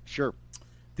 Sure.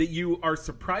 That you are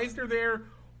surprised are there,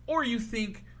 or you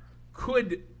think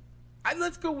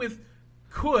let's go with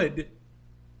could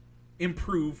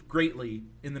improve greatly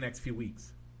in the next few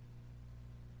weeks.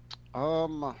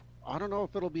 I don't know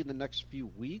if it'll be in the next few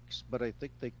weeks, but I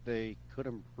think they could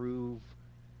improve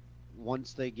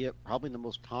once they get probably the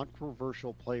most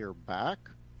controversial player back,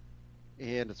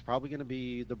 and it's probably going to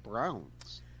be the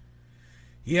Browns.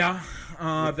 Yeah,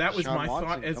 With that was Deshaun my Watson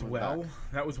thought as coming well. back.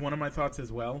 That was one of my thoughts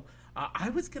as well. I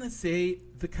was going to say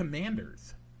the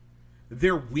Commanders.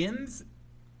 Their wins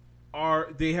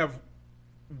they have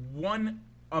one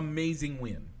amazing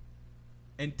win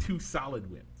and two solid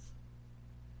wins.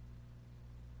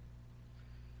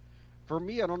 For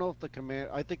me, I don't know if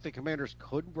I think the Commanders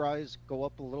could go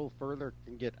up a little further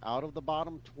and get out of the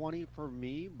bottom 20 for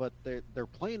me, but they're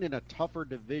playing in a tougher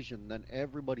division than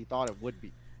everybody thought it would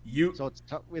be. So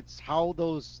it's how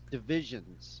those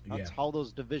divisions, that's Yeah. how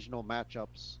those divisional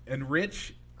matchups And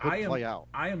Rich, could play out.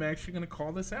 I am actually going to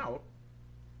call this out.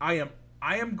 I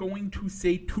am going to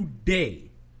say today,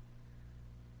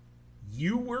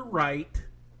 you were right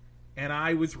and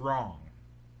I was wrong.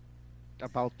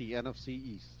 About the NFC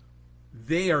East.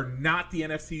 They are not the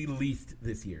NFC least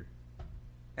this year.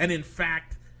 And in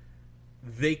fact,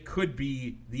 they could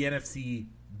be the NFC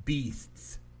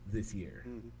beasts this year.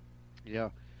 Mhm. Yeah.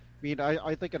 I mean,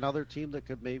 I think another team that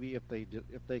could maybe, if they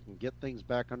can get things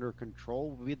back under control,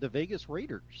 would be the Vegas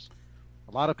Raiders.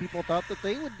 A lot of people thought that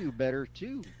they would do better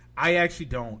too. I actually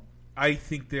don't. I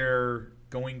think they're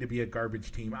going to be a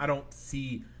garbage team. I don't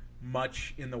see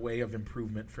much in the way of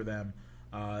improvement for them.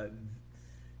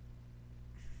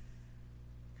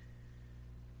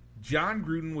 John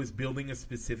Gruden was building a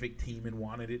specific team and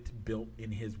wanted it built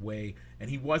in his way, and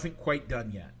he wasn't quite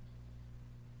done yet.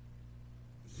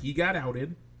 He got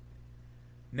outed.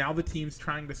 Now the team's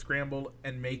trying to scramble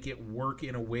and make it work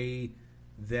in a way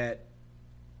that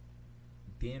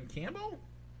Dan Campbell?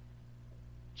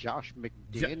 Josh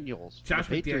McDaniels. Josh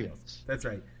the McDaniels. Patriots. That's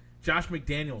right. Josh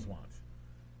McDaniels wants.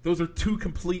 Those are two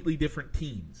completely different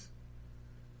teams.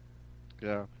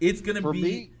 Yeah. It's going to For be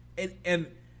me-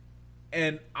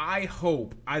 and I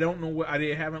hope, I don't know what, I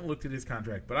haven't looked at his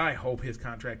contract, but I hope his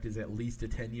contract is at least a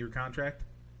 10-year contract.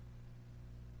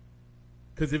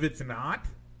 Because if it's not,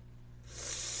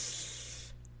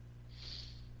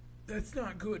 that's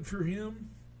not good for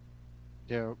him.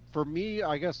 Yeah. For me,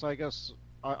 I guess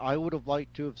I would have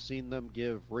liked to have seen them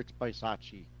give Rich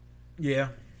Bisaccia Yeah.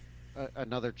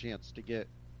 another chance to get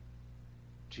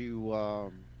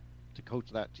to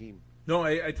coach that team. No,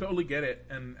 I totally get it,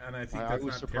 and I think I that's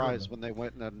was not surprised terrible. when they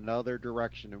went in another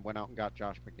direction and went out and got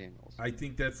Josh McDaniels. I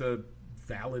think that's a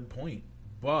valid point,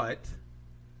 but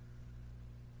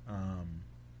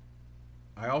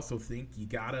I also think you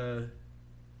gotta.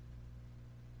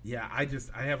 Yeah, I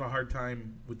have a hard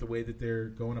time with the way that they're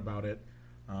going about it.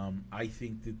 I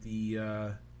think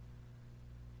that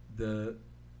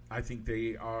I think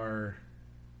they are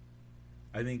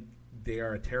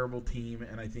a terrible team,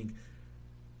 and I think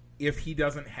if he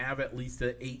doesn't have at least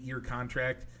an 8-year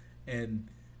contract and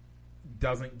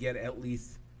doesn't get at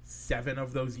least 7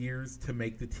 of those years to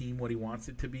make the team what he wants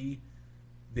it to be,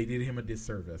 they did him a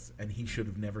disservice, and he should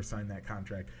have never signed that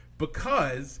contract.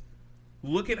 Because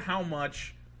look at how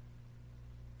much,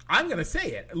 I'm going to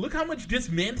say it, look how much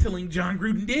dismantling John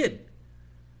Gruden did.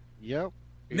 Yep.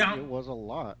 Now- It was a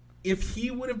lot. If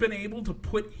he would have been able to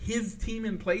put his team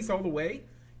in place all the way,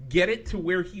 get it to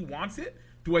where he wants it,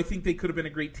 do I think they could have been a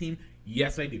great team?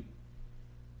 Yes, I do.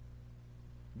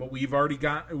 But we've already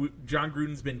got John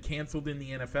Gruden's been canceled in the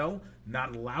NFL,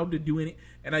 not allowed to do any.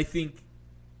 And I think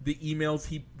the emails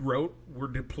he wrote were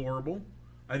deplorable.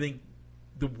 I think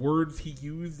the words he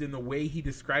used and the way he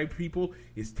described people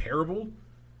is terrible.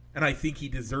 And I think he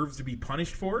deserves to be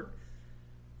punished for it.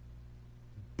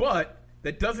 But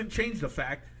that doesn't change the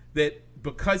fact that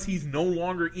because he's no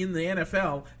longer in the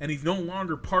NFL and he's no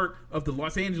longer part of the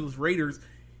Los Angeles Raiders,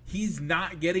 he's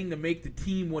not getting to make the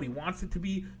team what he wants it to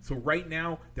be. So right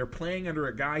now they're playing under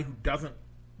a guy who doesn't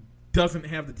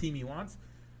have the team he wants.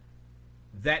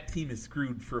 That team is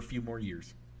screwed for a few more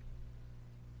years.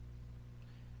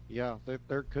 Yeah,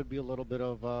 there could be a little bit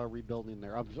of rebuilding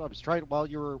there. I was trying while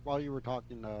you were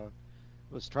talking.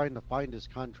 Was trying to find his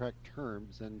contract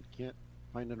terms and can't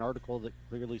find an article that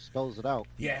clearly spells it out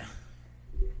Yeah.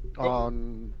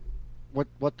 on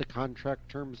what the contract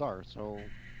terms are. So,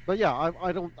 but yeah,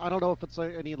 I don't know if it's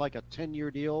any like a 10-year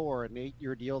deal or an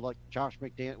 8-year deal like Josh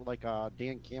McDaniel, like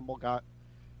Dan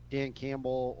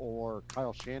Campbell or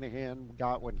Kyle Shanahan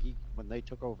got when they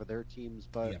took over their teams,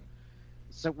 but. Yeah.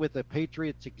 So with the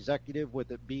Patriots executive,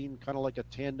 with it being kind of like a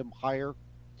tandem hire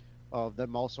of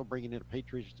them also bringing in a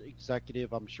Patriots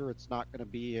executive, I'm sure it's not going to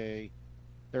be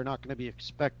they're not going to be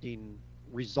expecting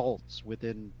results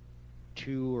within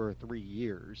 2 or 3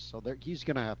 years. So he's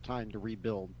going to have time to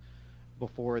rebuild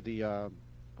before the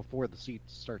seat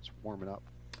starts warming up.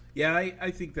 Yeah,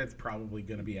 I think that's probably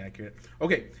going to be accurate.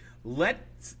 Okay,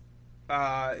 let's.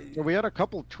 So we had a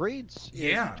couple trades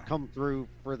Yeah. come through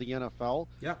for the NFL.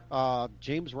 Yeah.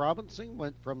 James Robinson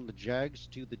went from the Jags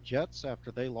to the Jets after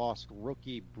they lost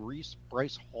rookie Bryce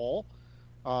Hall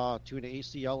to an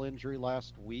ACL injury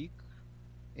last week.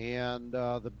 And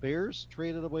the Bears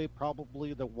traded away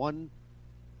probably the one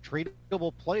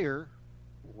tradable player,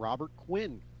 Robert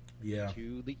Quinn, Yeah.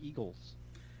 to the Eagles.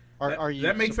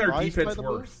 That makes our surprised by defense the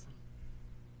move? worse.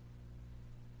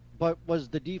 But was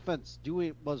the defense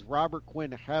was Robert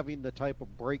Quinn having the type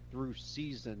of breakthrough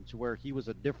season to where he was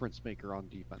a difference maker on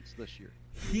defense this year?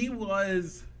 He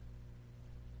was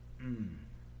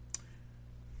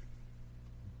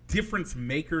difference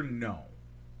maker, no.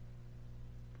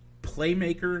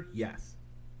 Playmaker, yes.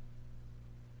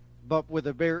 But with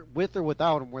or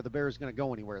without him, were the Bears going to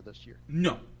go anywhere this year?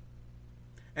 No.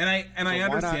 And I So why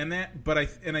not? understand that, but I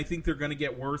think they're going to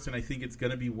get worse, and I think it's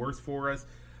going to be worse for us.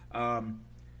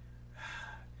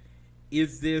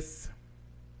 Is this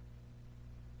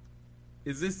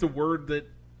Is this the word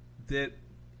that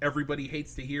everybody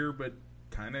hates to hear but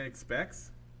kind of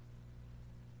expects?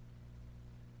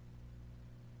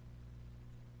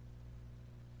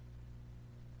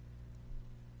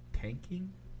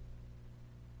 Tanking?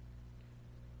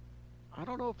 I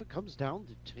don't know if it comes down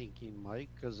to tanking, Mike,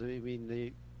 because I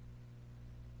mean,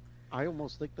 I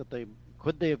almost think that they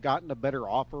have gotten a better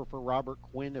offer for Robert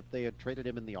Quinn if they had traded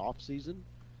him in the offseason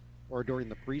or during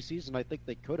the preseason. I think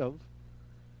they could have.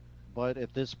 But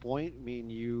at this point, I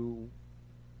mean,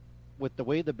 with the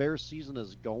way the Bears season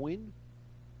is going,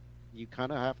 you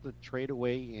kind of have to trade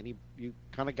away you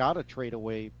kind of got to trade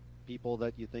away people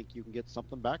that you think you can get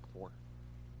something back for.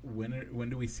 When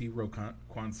do we see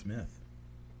Roquan Smith?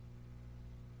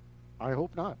 I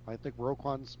hope not. I think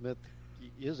Roquan Smith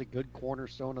is a good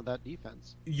cornerstone of that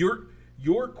defense.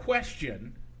 Your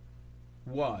question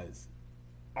was,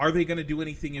 are they going to do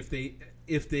anything is the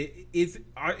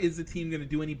team going to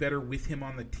do any better with him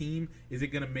on the team? Is it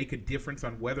going to make a difference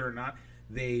on whether or not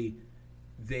they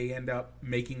end up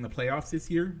making the playoffs this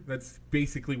year? That's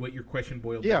basically what your question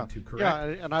boiled down to, correct?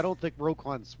 Yeah, and I don't think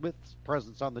Roquan Smith's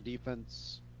presence on the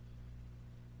defense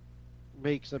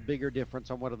makes a bigger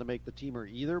difference on whether they make the team or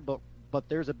either, but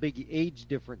there's a big age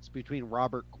difference between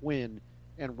Robert Quinn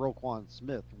and Roquan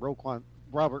Smith.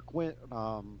 Robert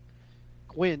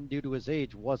Quinn, due to his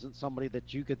age, wasn't somebody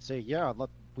that you could say, yeah,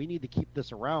 we need to keep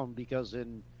this around because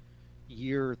in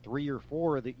year 3 or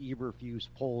 4 of the Eberflus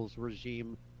Poles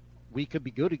regime, we could be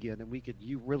good again, and we could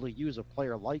really use a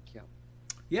player like him.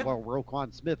 Yeah. Well,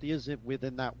 Roquan Smith isn't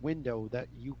within that window that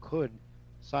you could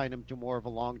sign him to more of a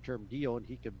long-term deal, and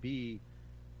he could be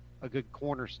a good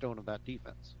cornerstone of that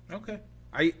defense. Okay,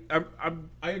 I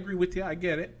agree with you. I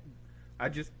get it. I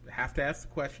just have to ask the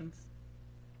questions.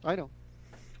 I know.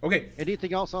 Okay.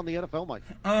 Anything else on the NFL, Mike?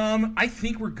 I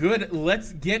think we're good.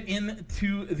 Let's get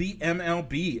into the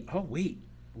MLB. Oh wait,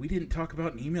 we didn't talk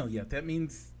about an email yet. That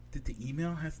means that the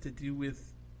email has to do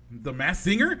with the Masked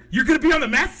Singer. You're going to be on the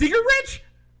Masked Singer, Rich?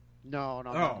 No, I'm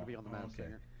not going to be on the Masked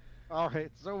Singer. All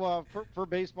right. So for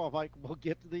baseball, Mike, we'll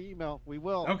get to the email. We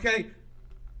will. Okay.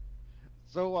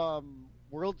 So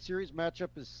World Series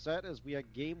matchup is set as we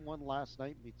had Game 1 last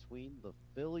night between the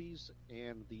Phillies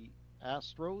and the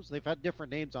Astros. They've had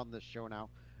different names on this show now.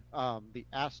 The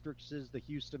Asterix is the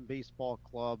Houston Baseball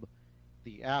Club,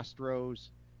 the Astros,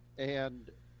 and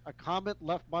a comment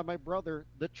left by my brother,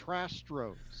 the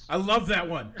Trastros. I love that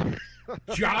one.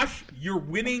 Josh, you're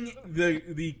winning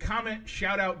the comment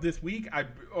shout out this week.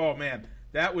 Oh man,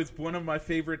 that was one of my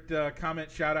favorite comment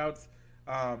shout outs.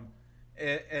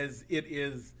 As it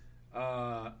is,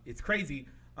 it's crazy.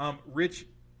 Rich,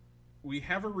 we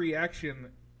have a reaction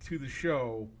to the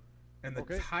show and the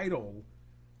title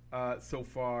so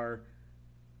far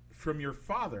from your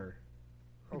father,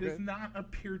 who does not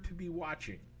appear to be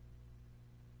watching.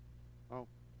 Oh,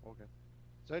 okay.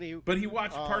 So anyway, but he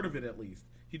watched part of it at least.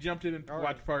 He jumped in and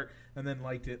watched part, and then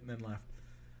liked it, and then left.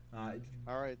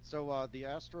 All right. So the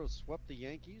Astros swept the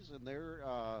Yankees, and they're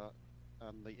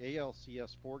on the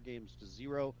ALCS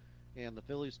 4-0, and the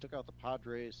Phillies took out the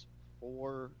Padres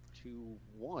 4-1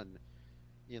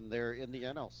 in the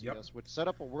NLCS, which set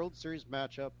up a World Series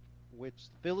matchup, which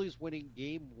the Phillies winning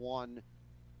Game 1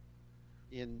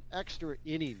 in extra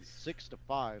innings,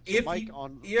 6-5.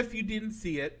 So if you didn't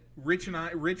see it, Rich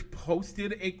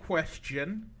posted a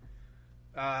question,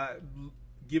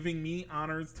 giving me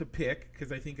honors to pick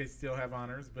because I think I still have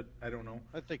honors, but I don't know.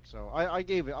 I think so.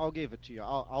 I'll give it to you.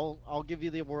 I'll give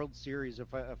you the World Series if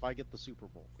I get the Super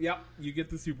Bowl. Yeah, you get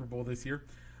the Super Bowl this year.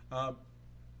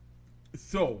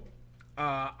 So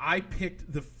I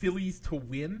picked the Phillies to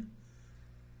win,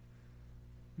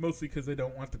 mostly because I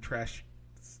don't want the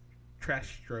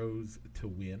Trastros to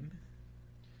win.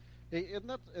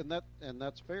 And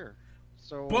that's fair.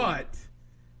 So, but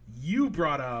you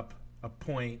brought up a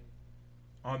point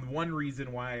on one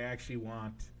reason why I actually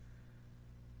want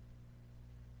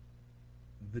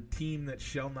the team that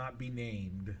shall not be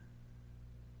named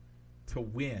to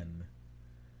win,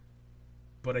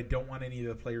 but I don't want any of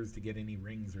the players to get any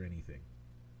rings or anything,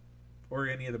 or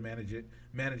any of the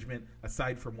management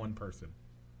aside from one person.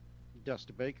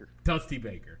 Dusty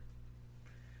Baker.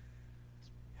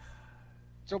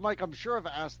 So, Mike, I'm sure I've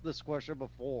asked this question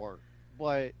before,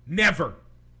 but never.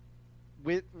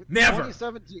 Never.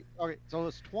 2017. Okay, so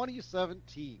it's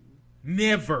 2017.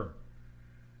 Never.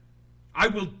 I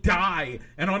will die,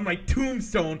 and on my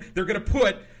tombstone, they're going to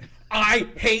put, I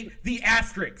hate the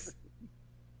Asterix.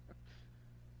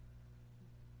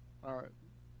 All right.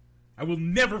 I will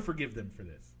never forgive them for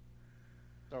this.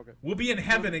 Okay. We'll be in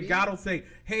heaven, and God will say,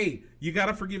 hey, you got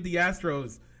to forgive the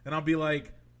Astros. And I'll be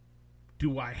like,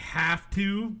 do I have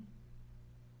to?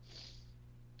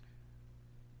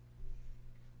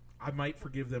 I might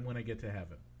forgive them when I get to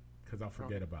heaven because I'll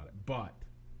forget about it. But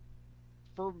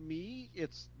For me,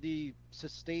 it's the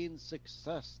sustained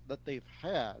success that they've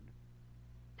had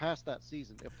past that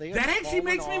season. If they had that actually fallen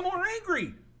makes me off, more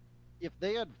angry. if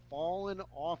they had fallen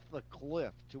off the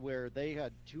cliff to where they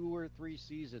had 2 or 3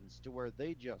 seasons to where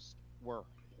they just were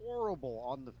horrible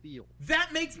on the field,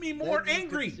 That makes me more then you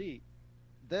angry. could see,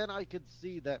 then I could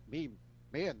see that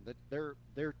man, that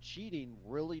their cheating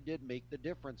really did make the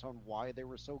difference on why they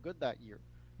were so good that year.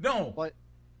 No, But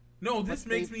no, this but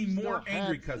makes they've me more still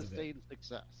angry had because of it. sustained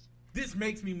success. This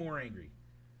makes me more angry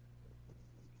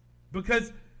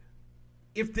because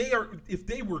if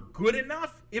they were good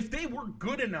enough,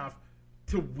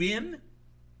 to win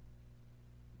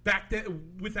back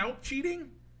then without cheating,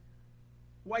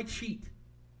 why cheat?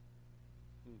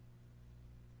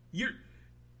 You're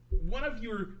one of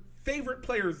your favorite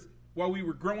players while we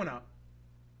were growing up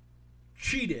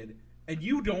cheated, and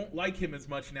you don't like him as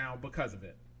much now because of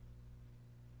it.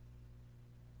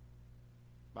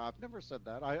 I've never said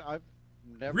that. I've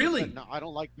never Really? said no. I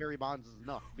don't like Barry Bonds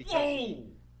enough Whoa!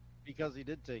 because he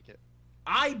did take it.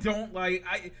 I don't like.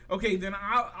 Okay, then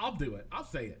I'll do it. I'll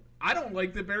say it. I don't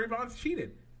like that Barry Bonds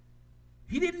cheated.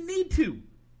 He didn't need to,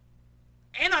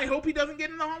 and I hope he doesn't get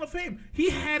in the Hall of Fame. He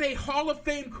had a Hall of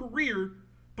Fame career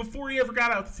before he ever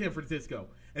got out to San Francisco,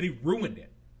 and he ruined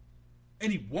it.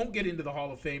 And he won't get into the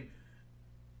Hall of Fame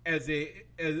as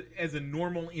a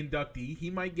normal inductee.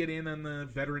 He might get in on the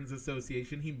Veterans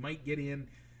Association. He might get in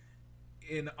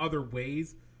other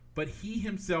ways, but he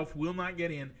himself will not get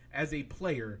in as a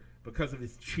player because of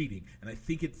his cheating, and I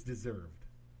think it's deserved.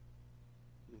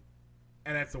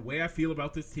 And that's the way I feel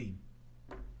about this team.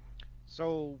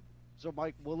 So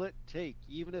Mike, will it take,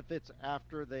 even if it's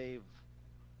after they've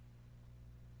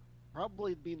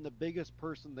probably been the biggest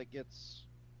person that gets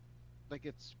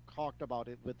talked about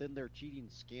it within their cheating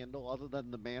scandal, other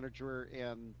than the manager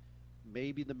and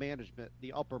maybe the management,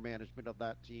 the upper management of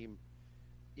that team,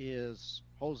 is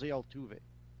Jose Altuve.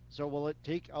 So will it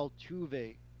take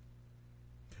Altuve?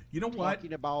 You know what?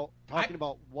 Talking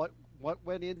about what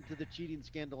went into the cheating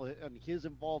scandal and his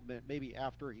involvement, maybe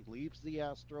after he leaves the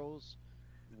Astros,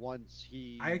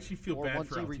 I actually feel bad once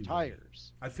for he Altuve.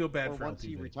 retires. I feel bad or for once Altuve.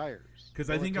 he retires, because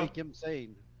I think take him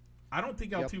saying, I don't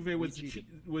think Yep, Altuve was he cheated.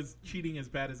 was cheating as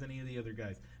bad as any of the other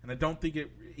guys, and I don't think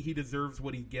he deserves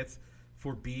what he gets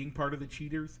for being part of the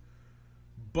cheaters.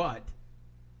 But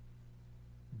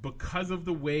because of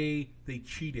the way they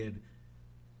cheated,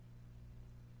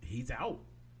 he's out.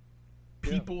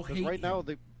 People hate right him.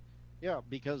 now.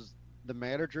 Because the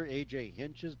manager AJ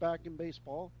Hinch is back in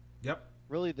baseball. Yep.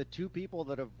 Really, the two people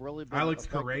that have really been Alex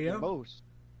affected Correa? the most.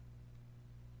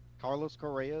 Carlos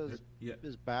Correa Yeah.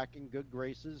 is back in good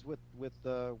graces with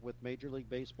Major League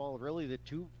Baseball. Really, the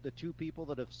two people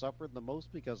that have suffered the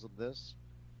most because of this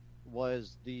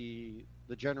was the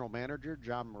general manager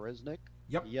John Marisnik.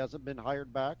 Yep. He hasn't been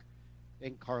hired back,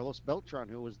 and Carlos Beltran,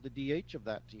 who was the DH of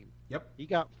that team. Yep. He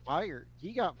got fired.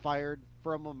 He got fired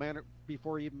from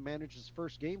before he even managed his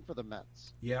first game for the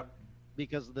Mets Yep.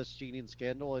 because of this cheating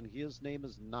scandal, and his name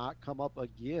has not come up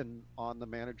again on the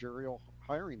managerial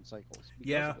hiring cycles because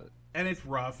Yeah. of it. And it's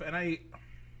rough, but I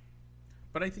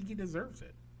think he deserves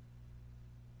it.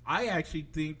 I actually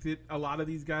think that a lot of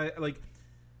these guys,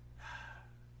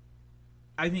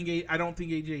 I don't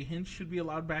think AJ Hinch should be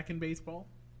allowed back in baseball.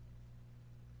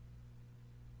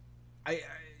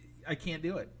 I can't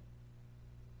do it.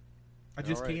 I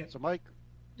just All right. can't. So, Mike,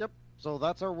 yep. So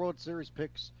that's our World Series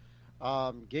picks.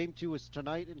 Game 2 is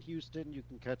tonight in Houston. You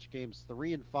can catch games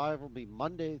 3 and 5 will be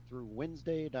Monday through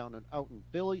Wednesday out in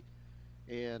Philly,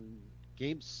 and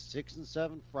games 6 and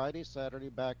 7 Friday, Saturday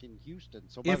back in Houston.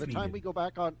 So by If the time needed. we go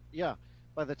back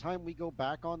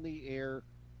on the air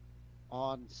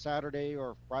on Saturday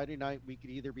or Friday night, we could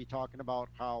either be talking about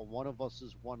how one of us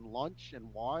has won lunch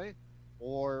and why,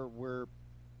 or we're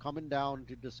coming down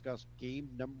to discuss game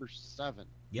number 7,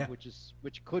 Yeah.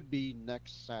 which could be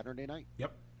next Saturday night.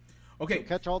 Yep. Okay. So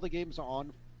catch all the games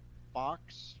on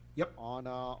Fox. Yep.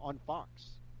 On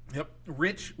Fox. Yep.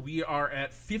 Rich, we are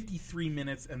at 53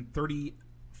 minutes and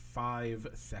 35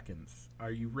 seconds.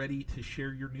 Are you ready to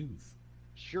share your news?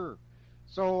 Sure.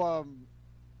 So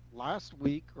last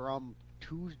week or on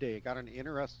Tuesday, I got an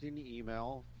interesting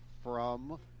email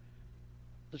from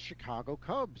the Chicago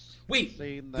Cubs. Wait,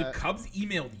 saying the that Cubs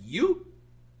emailed you?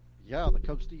 the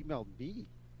Cubs emailed me.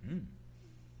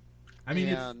 I mean,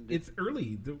 And- it's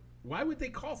early. Why would they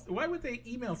call? Why would they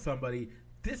email somebody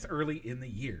this early in the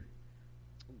year?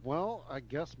 Well, I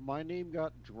guess my name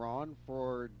got drawn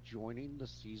for joining the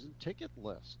season ticket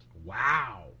list.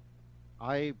 Wow.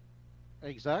 I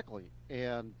Exactly.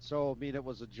 And so, I mean, it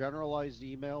was a generalized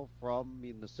email from, I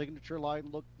mean, the signature line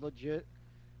looked legit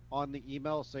on the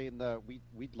email saying that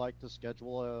we'd like to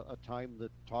schedule a time to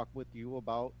talk with you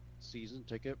about season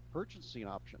ticket purchasing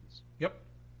options. Yep.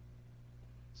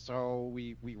 So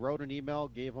we wrote an email,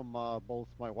 gave him both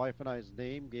my wife and I's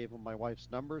name, gave him my wife's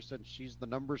number, since she's the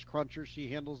numbers cruncher. She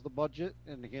handles the budget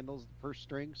and handles the purse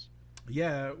strings.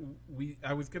 Yeah,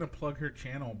 I was gonna plug her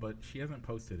channel, but she hasn't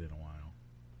posted in a while.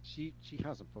 She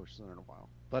hasn't posted in a while.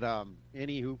 But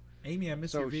anywho, Amy, I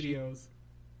miss so your videos.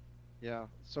 yeah,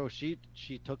 so she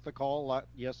took the call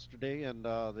yesterday, and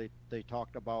they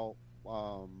talked about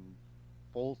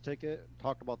full ticket,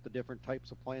 talked about the different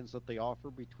types of plans that they offer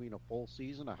between a full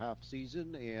season, a half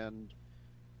season, and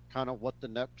kind of what the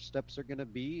next steps are going to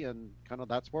be, and kind of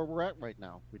that's where we're at right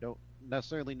now. We don't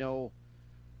necessarily know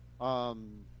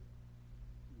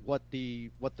what the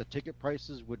ticket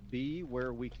prices would be,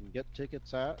 where we can get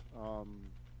tickets at.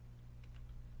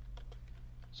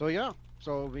 So yeah,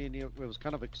 so I mean it was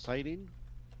kind of exciting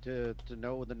to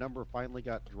know the number finally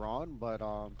got drawn, but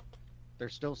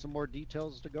there's still some more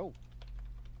details to go.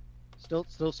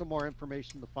 Still some more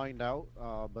information to find out,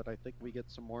 but I think we get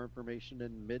some more information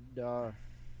in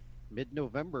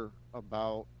mid-November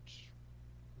about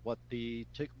what the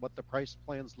price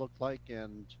plans look like,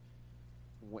 and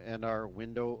our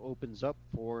window opens up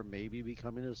for maybe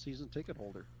becoming a season ticket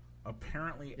holder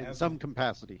Apparently, in some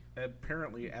capacity.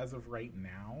 apparently, as of right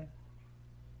now,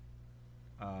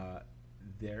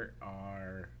 there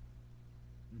are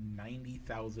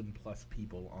 90,000 plus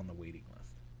people on the waiting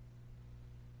list,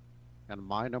 And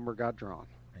my number got drawn.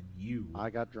 and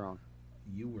I got drawn.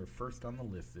 you were first on the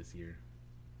list this year.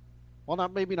 Well,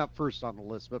 not first on the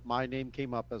list, but my name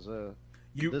came up as a.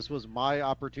 You This was my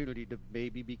opportunity to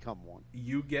maybe become one.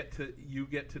 you get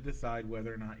to decide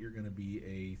whether or not you're going to be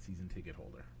a season ticket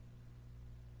holder.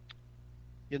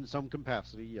 In some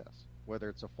capacity, yes. Whether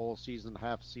it's a full season,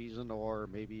 half season, or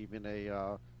maybe even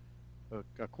a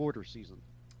quarter season.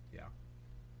 Yeah.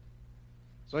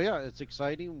 So yeah, it's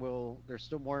exciting. There's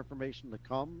still more information to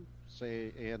come.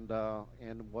 And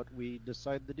what we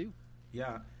decide to do.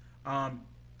 Yeah.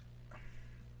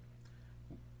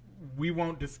 We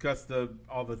won't discuss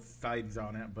all the sides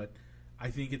on it, but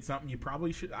I think it's something you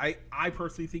probably should. I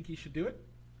personally think you should do it.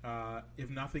 If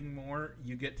nothing more,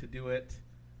 you get to do it.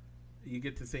 You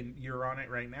get to say you're on it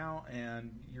right now,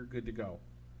 and you're good to go.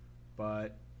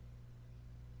 But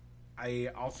I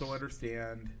also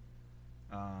understand.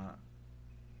 I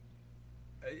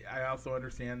also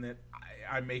understand that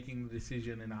I'm making the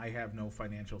decision, and I have no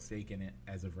financial stake in it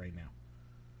as of right now.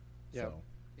 Yeah. So.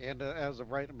 And as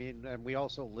of right, I mean, and we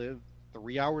also live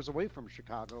 3 hours away from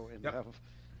Chicago, and Yep. have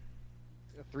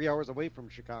 3 hours away from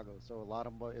Chicago. So a lot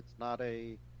of it's not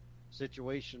a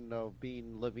situation of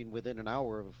living within an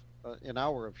hour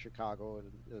of Chicago.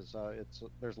 And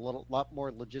there's a lot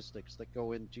more logistics that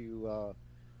go into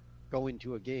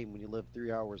a game when you live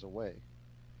 3 hours away.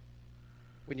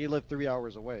 When you live 3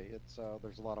 hours away,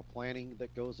 there's a lot of planning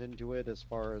that goes into it as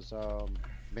far as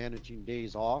managing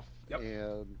days off. Yep.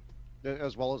 And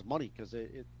as well as money, because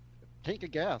tank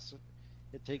of gas,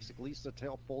 it takes at least a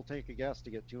full tank of gas to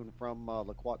get to and from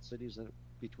the Quad Cities, and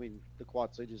between the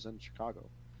Quad Cities and Chicago.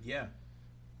 Yeah,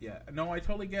 yeah. No, I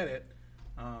totally get it,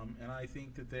 and I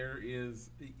think that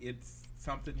it's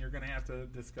something you're going to have to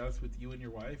discuss with you and your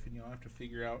wife, and you'll have to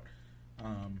figure out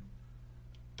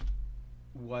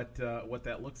what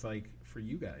that looks like for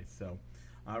you guys. So,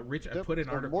 Rich, I put an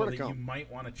article that you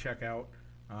might want to check out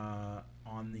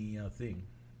on the thing.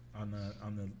 On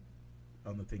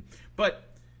the thing.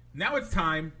 But now it's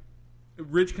time.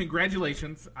 Rich,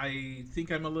 congratulations. I think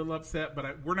I'm a little upset,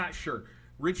 but we're not sure.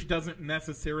 Rich doesn't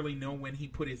necessarily know when he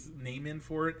put his name in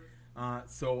for it.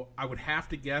 So I would have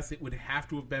to guess it would have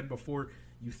to have been before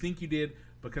you think you did,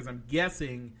 because I'm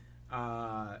guessing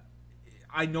I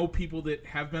know people that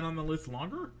have been on the list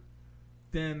longer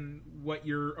than what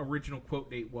your original quote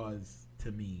date was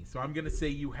to me. So I'm going to say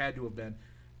you had to have been,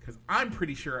 because I'm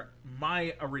pretty sure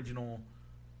my original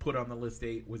put on the list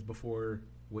date was before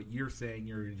what you're saying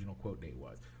your original quote date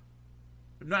was.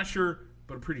 I'm not sure,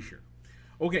 but I'm pretty sure.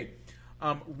 Okay,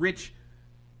 Rich,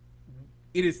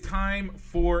 it is time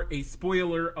for a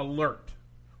spoiler alert.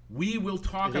 We will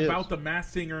talk about The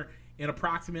Masked Singer in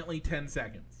approximately 10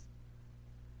 seconds.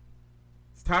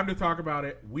 It's time to talk about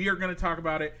it. We are going to talk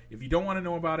about it. If you don't want to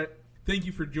know about it, thank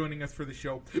you for joining us for the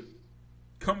show.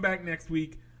 Come back next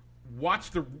week.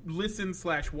 Watch the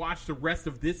rest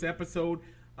of this episode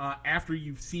after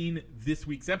you've seen this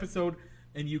week's episode,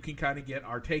 and you can kind of get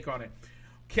our take on it.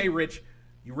 Okay, Rich,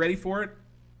 you ready for it?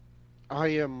 I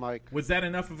am, Mike. Was that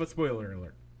enough of a spoiler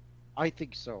alert? I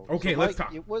think so. Okay, so, let's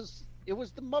Mike, talk. It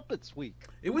was the Muppets week.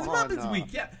 It was Muppets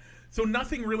week, yeah. So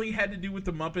nothing really had to do with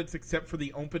the Muppets except for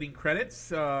the opening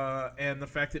credits and the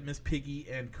fact that Miss Piggy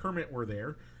and Kermit were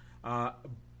there.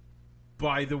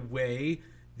 By the way,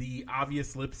 the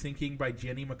obvious lip syncing by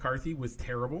Jenny McCarthy was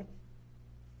terrible.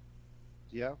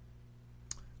 Yeah.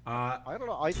 I don't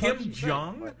know. Kim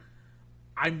Jong,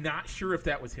 I'm not sure if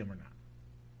that was him or not.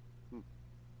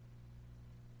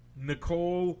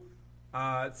 Nicole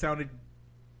sounded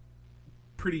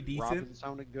pretty decent. Robin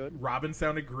sounded good. Robin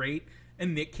sounded great.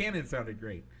 And Nick Cannon sounded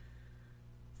great.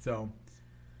 So,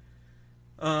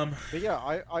 but yeah,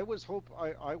 I would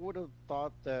have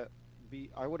thought that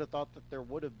there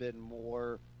would have been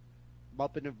more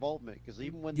Muppet involvement, because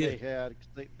even when they had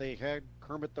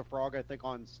Kermit the Frog, I think,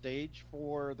 on stage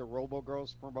for the Robo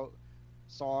Girls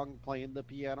song playing the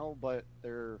piano, but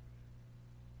I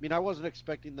wasn't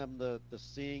expecting them to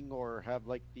sing or have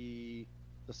like the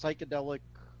psychedelic.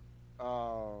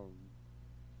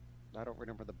 I don't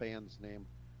remember the band's name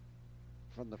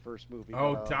from the first movie.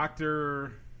 Oh,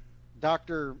 Dr.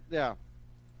 Yeah.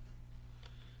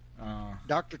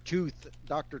 Dr.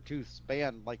 Tooth's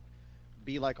band, like,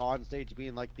 be like on stage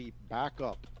being like the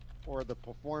backup or the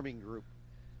performing group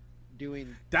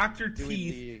doing Dr.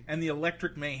 Teeth and the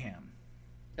Electric Mayhem.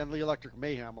 And the Electric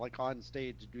Mayhem, like on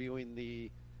stage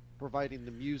providing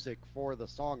the music for the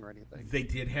song or anything. They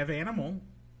did have Animal.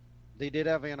 They did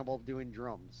have Animal doing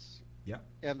drums. Yeah.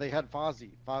 And they had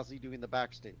Fozzie doing the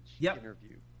backstage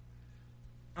interview.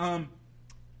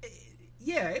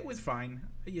 Yeah, it was fine.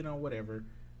 Whatever.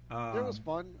 It was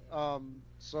fun.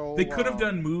 So they could have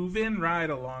done Movin' Right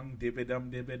Along,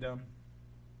 Dibbidum.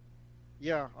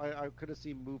 Yeah, I could have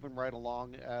seen Moving Right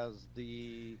Along as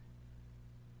the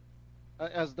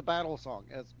battle song,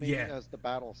 as the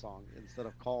battle song instead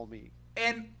of Call Me.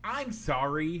 And I'm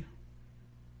sorry,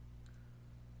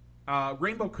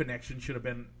 Rainbow Connection should have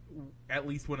been at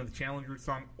least one of the Challenger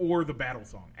song or the battle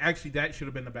song. Actually, that should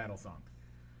have been the battle song.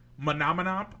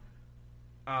 Monomonop.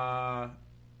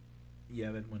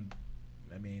 Yeah, that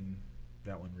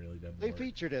one really doesn't They work.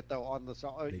 featured it though on the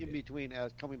song in between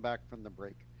as coming back from the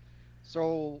break.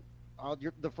 So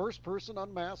the first person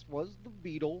unmasked was the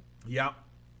Beetle. Yep,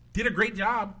 did a great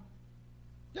job.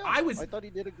 Yeah, I thought he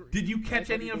did a great. Did you catch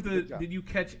any of the? Did you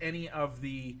catch any of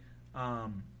the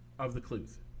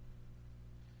clues?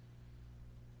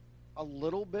 A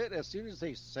little bit. As soon as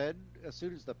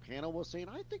the panel was saying,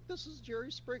 I think this is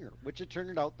Jerry Springer, which it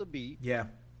turned out to be. Yeah.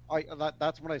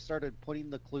 That's when I started putting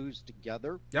the clues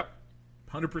together. Yep,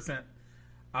 100%.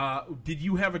 Did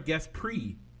you have a guess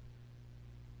pre?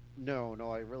 No,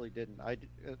 I really didn't.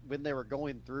 When they were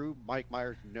going through Mike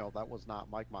Myers, no, that was not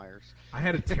Mike Myers. I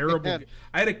had a terrible.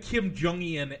 I had a Kim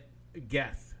Jong-un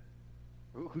guess.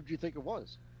 Who'd you think it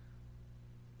was?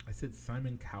 I said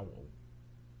Simon Cowell.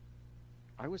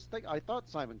 I thought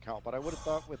Simon Cowell, but I would have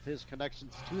thought with his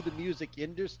connections to the music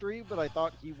industry, but I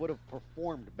thought he would have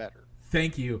performed better.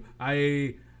 Thank you.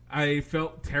 I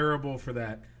felt terrible for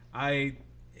that. I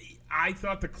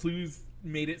thought the clues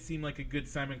made it seem like a good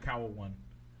Simon Cowell one,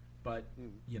 but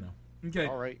okay.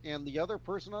 All right, and the other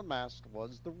person unmasked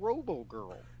was the Robo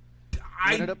Girl.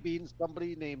 Ended up being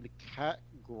somebody named Kat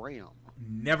Graham.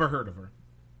 Never heard of her.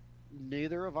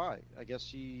 Neither have I. I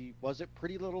guess was it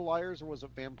Pretty Little Liars or was it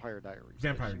Vampire Diaries?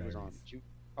 Vampire Diaries.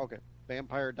 Okay,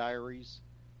 Vampire Diaries.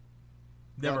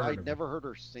 Never heard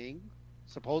her sing.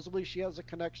 Supposedly she has a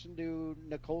connection to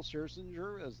Nicole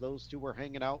Scherzinger, as those two were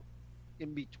hanging out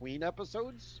in between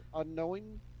episodes,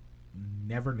 unknowing.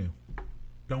 Never knew.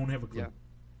 Don't have a clue. Yeah.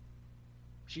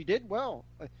 She did well.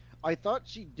 I thought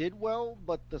she did well,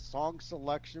 but the song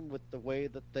selection with the way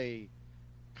that they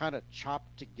kind of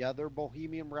chopped together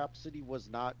Bohemian Rhapsody was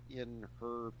not in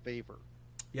her favor.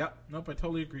 Yep. Nope, I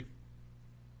totally agree.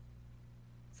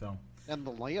 So. And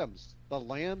the Lambs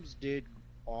did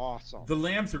awesome. The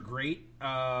Lambs are great.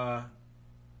 Yeah.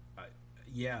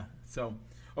 So,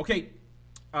 okay.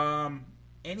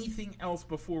 Anything else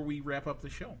before we wrap up the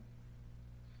show?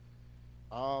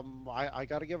 I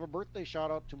got to give a birthday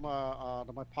shout out to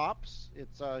my pops.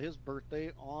 It's his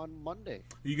birthday on Monday.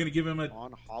 Are you going to give him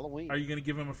on Halloween? Are you going to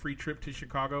give him a free trip to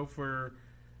Chicago for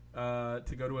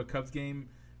to go to a Cubs game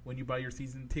when you buy your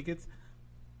season tickets?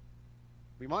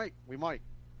 We might.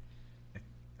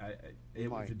 It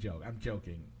was a joke. I'm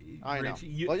joking. I Rich,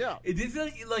 know. Well, yeah. It is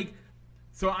like.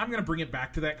 So I'm going to bring it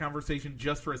back to that conversation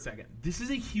just for a second. This is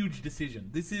a huge decision.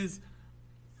 This is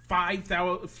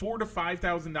 $4,000 to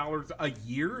 $5,000 a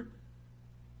year,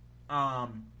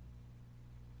 on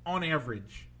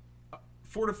average,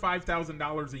 $4,000 to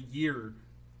 $5,000 a year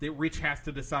that Rich has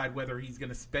to decide whether he's going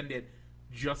to spend it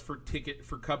just for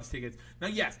Cubs tickets. Now,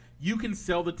 yes, you can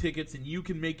sell the tickets and you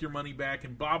can make your money back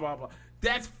and blah blah blah.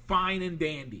 That's fine and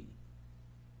dandy.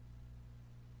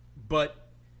 But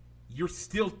you're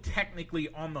still technically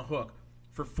on the hook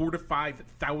for $4,000 to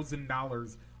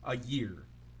 $5,000 a year.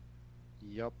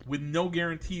 Yep. With no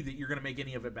guarantee that you're going to make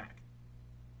any of it back.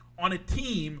 On a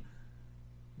team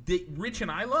that Rich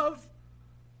and I love,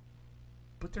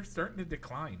 but they're starting to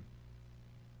decline.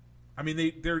 I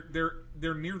mean, they're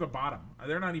near the bottom.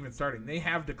 They're not even starting. They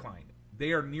have declined.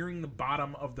 They are nearing the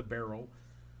bottom of the barrel.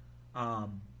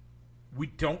 We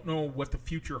don't know what the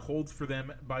future holds for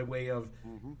them by way of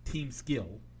team skill.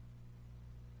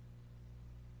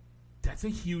 That's a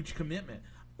huge commitment.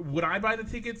 Would I buy the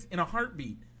tickets? In a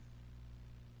heartbeat.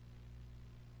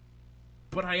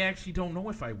 But I actually don't know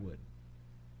if I would.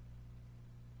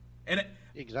 And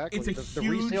exactly. It's a the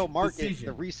huge resale market. decision.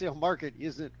 The resale market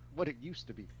isn't what it used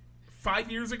to be.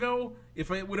 5 years ago,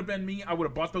 if it would have been me, I would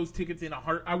have bought those tickets in a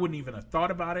heart. I wouldn't even have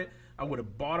thought about it. I would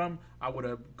have bought them. I would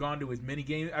have gone to as many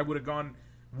games. I would have gone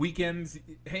weekends.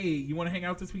 Hey, you want to hang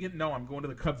out this weekend? No, I'm going to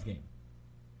the Cubs game.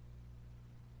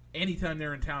 Anytime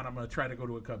they're in town, I'm going to try to go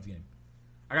to a Cubs game.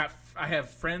 I have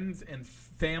friends and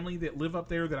family that live up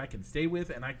there that I can stay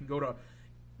with, and I can go to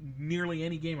nearly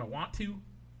any game I want to.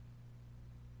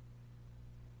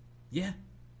 Yeah.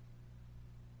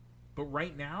 But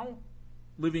right now,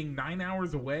 living 9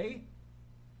 hours away,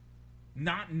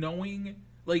 not knowing,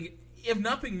 like, if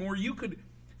nothing more,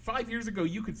 5 years ago,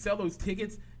 you could sell those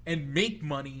tickets and make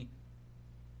money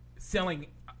selling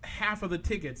half of the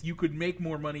tickets. You could make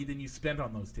more money than you spent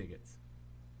on those tickets.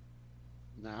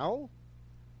 Now?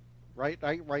 Right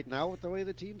now, with the way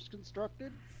the team's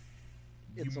constructed,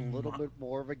 it's a little bit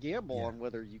more of a gamble on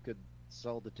whether you could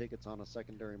sell the tickets on a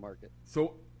secondary market.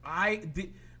 So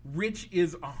Rich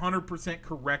is 100%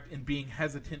 correct in being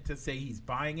hesitant to say he's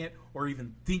buying it or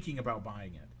even thinking about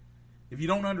buying it. If you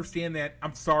don't understand that,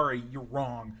 I'm sorry, you're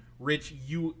wrong. Rich,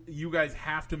 you guys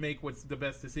have to make what's the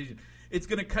best decision. It's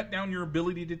going to cut down your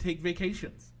ability to take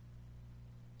vacations.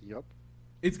 Yep.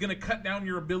 It's going to cut down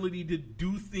your ability to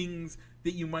do things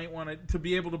that you might want to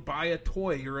be able to buy a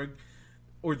toy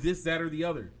or this, that, or the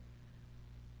other.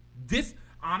 This,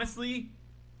 honestly,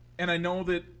 and I know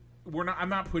that I'm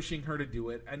not pushing her to do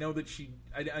it. I know that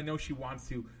I know she wants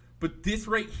to, but this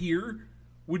right here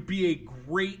would be a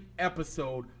great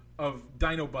episode of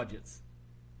Dino Budgets,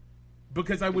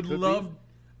 because I would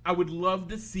love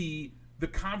to see the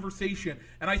conversation.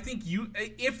 And I think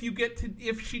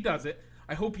if she does it,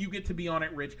 I hope you get to be on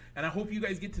it, Rich, and I hope you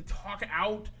guys get to talk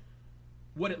out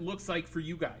what it looks like for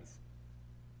you guys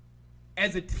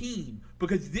as a team,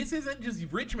 because this isn't just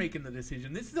Rich making the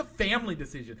decision. This is a family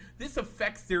decision. This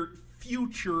affects their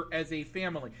future as a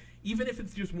family, even if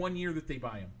it's just 1 year that they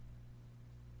buy them.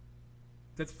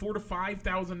 That's $4,000 to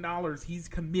 $5,000 he's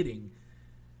committing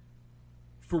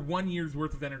for 1 year's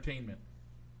worth of entertainment.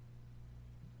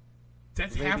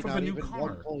 That's maybe half of a new even car.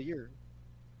 One whole year,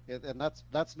 and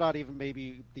that's not even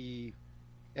maybe the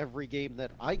every game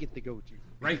that I get to go to.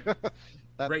 Right.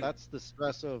 Right. That's the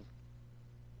stress of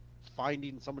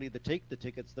finding somebody to take the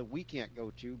tickets that we can't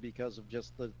go to because of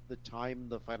just the time,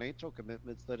 the financial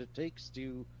commitments that it takes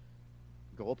to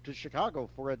go up to Chicago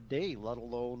for a day, let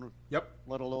alone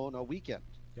a weekend.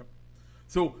 Yep.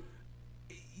 So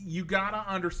you gotta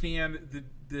understand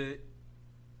the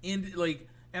end, like,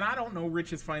 and I don't know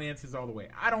Rich's finances all the way.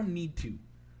 I don't need to.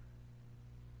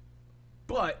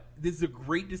 But this is a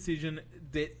great decision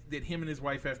that him and his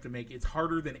wife have to make. It's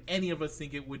harder than any of us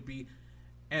think it would be.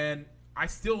 And I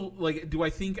still, like, do I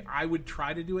think I would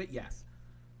try to do it? Yes.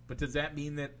 But does that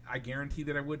mean that I guarantee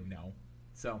that I would? No.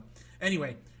 So,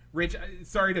 anyway, Rich,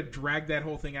 sorry to drag that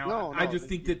whole thing out. No, I just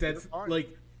think that's, like,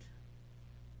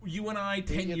 you and I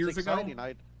 10 years ago,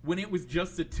 when it was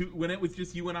just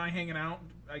you and I hanging out,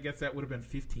 I guess that would have been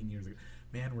 15 years ago.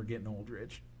 Man, we're getting old,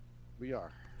 Rich. We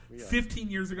are. 15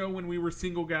 years ago when we were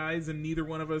single guys and neither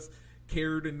one of us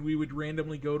cared, and we would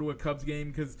randomly go to a Cubs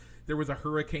game because there was a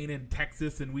hurricane in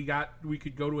Texas and we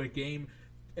could go to a game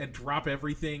and drop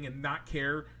everything and not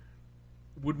care.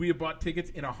 Would we have bought tickets?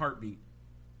 In a heartbeat.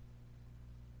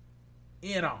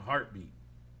 In a heartbeat.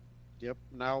 Yep.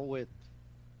 Now with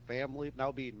family,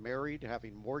 now being married,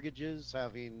 having mortgages,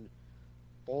 having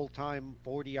full-time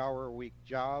 40-hour-a-week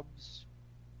jobs.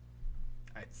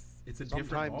 It's a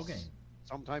different ballgame.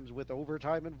 Sometimes with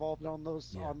overtime involved on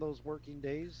those working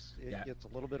days, it gets a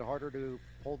little bit harder to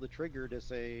pull the trigger to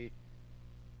say,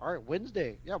 all right,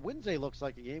 Wednesday. Yeah, Wednesday looks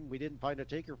like a game. We didn't find a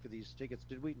taker for these tickets,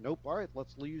 did we? Nope. All right,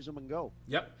 let's use them and go.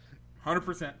 Yep,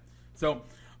 100%. So,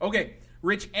 okay,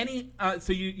 Rich,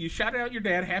 so you shouted out your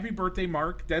dad. Happy birthday,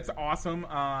 Mark. That's awesome.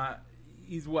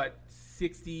 He's what,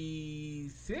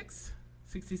 66?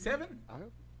 67?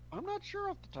 I'm not sure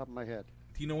off the top of my head.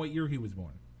 Do you know what year he was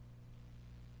born?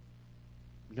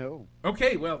 No.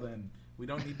 Okay, well then, we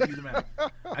don't need to do the math.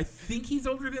 I think he's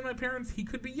older than my parents. He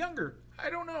could be younger. I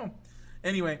don't know.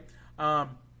 Anyway,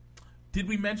 did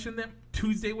we mention that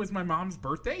Tuesday was my mom's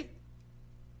birthday?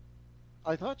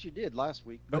 I thought you did last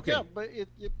week. But Okay.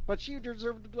 yeah, but she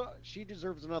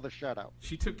deserves another shout out.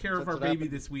 She took care of Since our it baby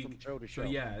happened this week. from show to So show.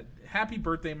 yeah, happy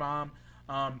birthday, Mom.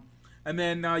 And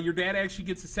then your dad actually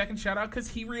gets a second shout out because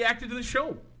he reacted to the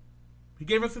show. He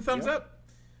gave us a thumbs Yeah. up.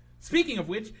 Speaking of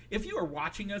which, if you are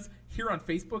watching us here on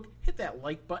Facebook, hit that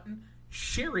like button.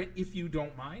 Share it if you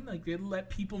don't mind. Like, it'll let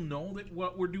people know that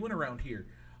what we're doing around here.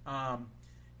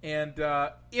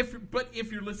 If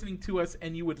you're listening to us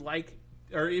and you would like,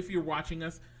 or if you're watching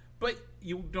us, but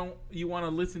you want to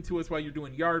listen to us while you're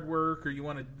doing yard work, or you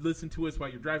want to listen to us while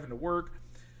you're driving to work,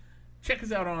 check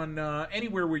us out on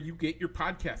anywhere where you get your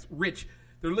podcasts. Rich,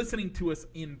 they're listening to us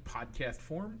in podcast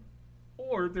form,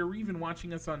 or they're even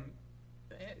watching us on.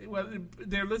 Well,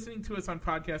 they're listening to us on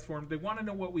podcast form. They want to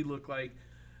know what we look like.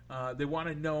 They want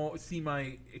to see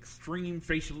my extreme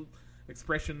facial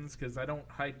expressions because I don't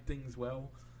hide things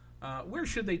well. Where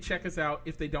should they check us out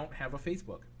if they don't have a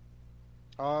Facebook?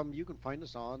 You can find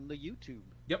us on the YouTube.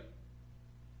 Yep.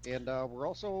 And we're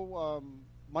also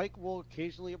Mike will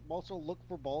occasionally also look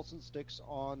for balls and sticks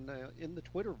on in the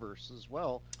Twitterverse as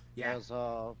well. Yeah. As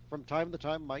from time to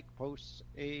time, Mike posts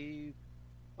a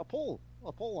poll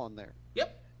on there.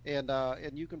 Yep.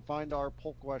 And you can find our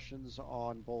poll questions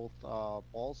on both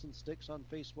Balls and Sticks on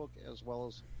Facebook as well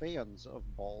as fans of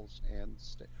Balls and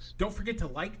Sticks. Don't forget to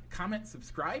like, comment,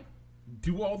 subscribe.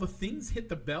 Do all the things. Hit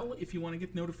the bell if you want to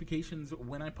get notifications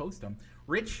when I post them.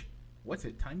 Rich, what's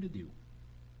it time to do?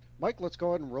 Mike, let's go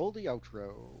ahead and roll the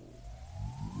outro.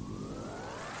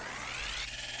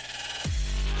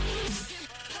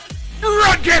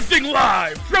 Broadcasting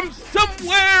live from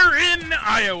somewhere in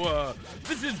Iowa.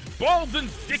 This is Balls and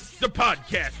Sticks, the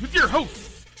podcast with your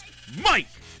hosts, Mike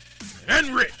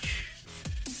and Rich.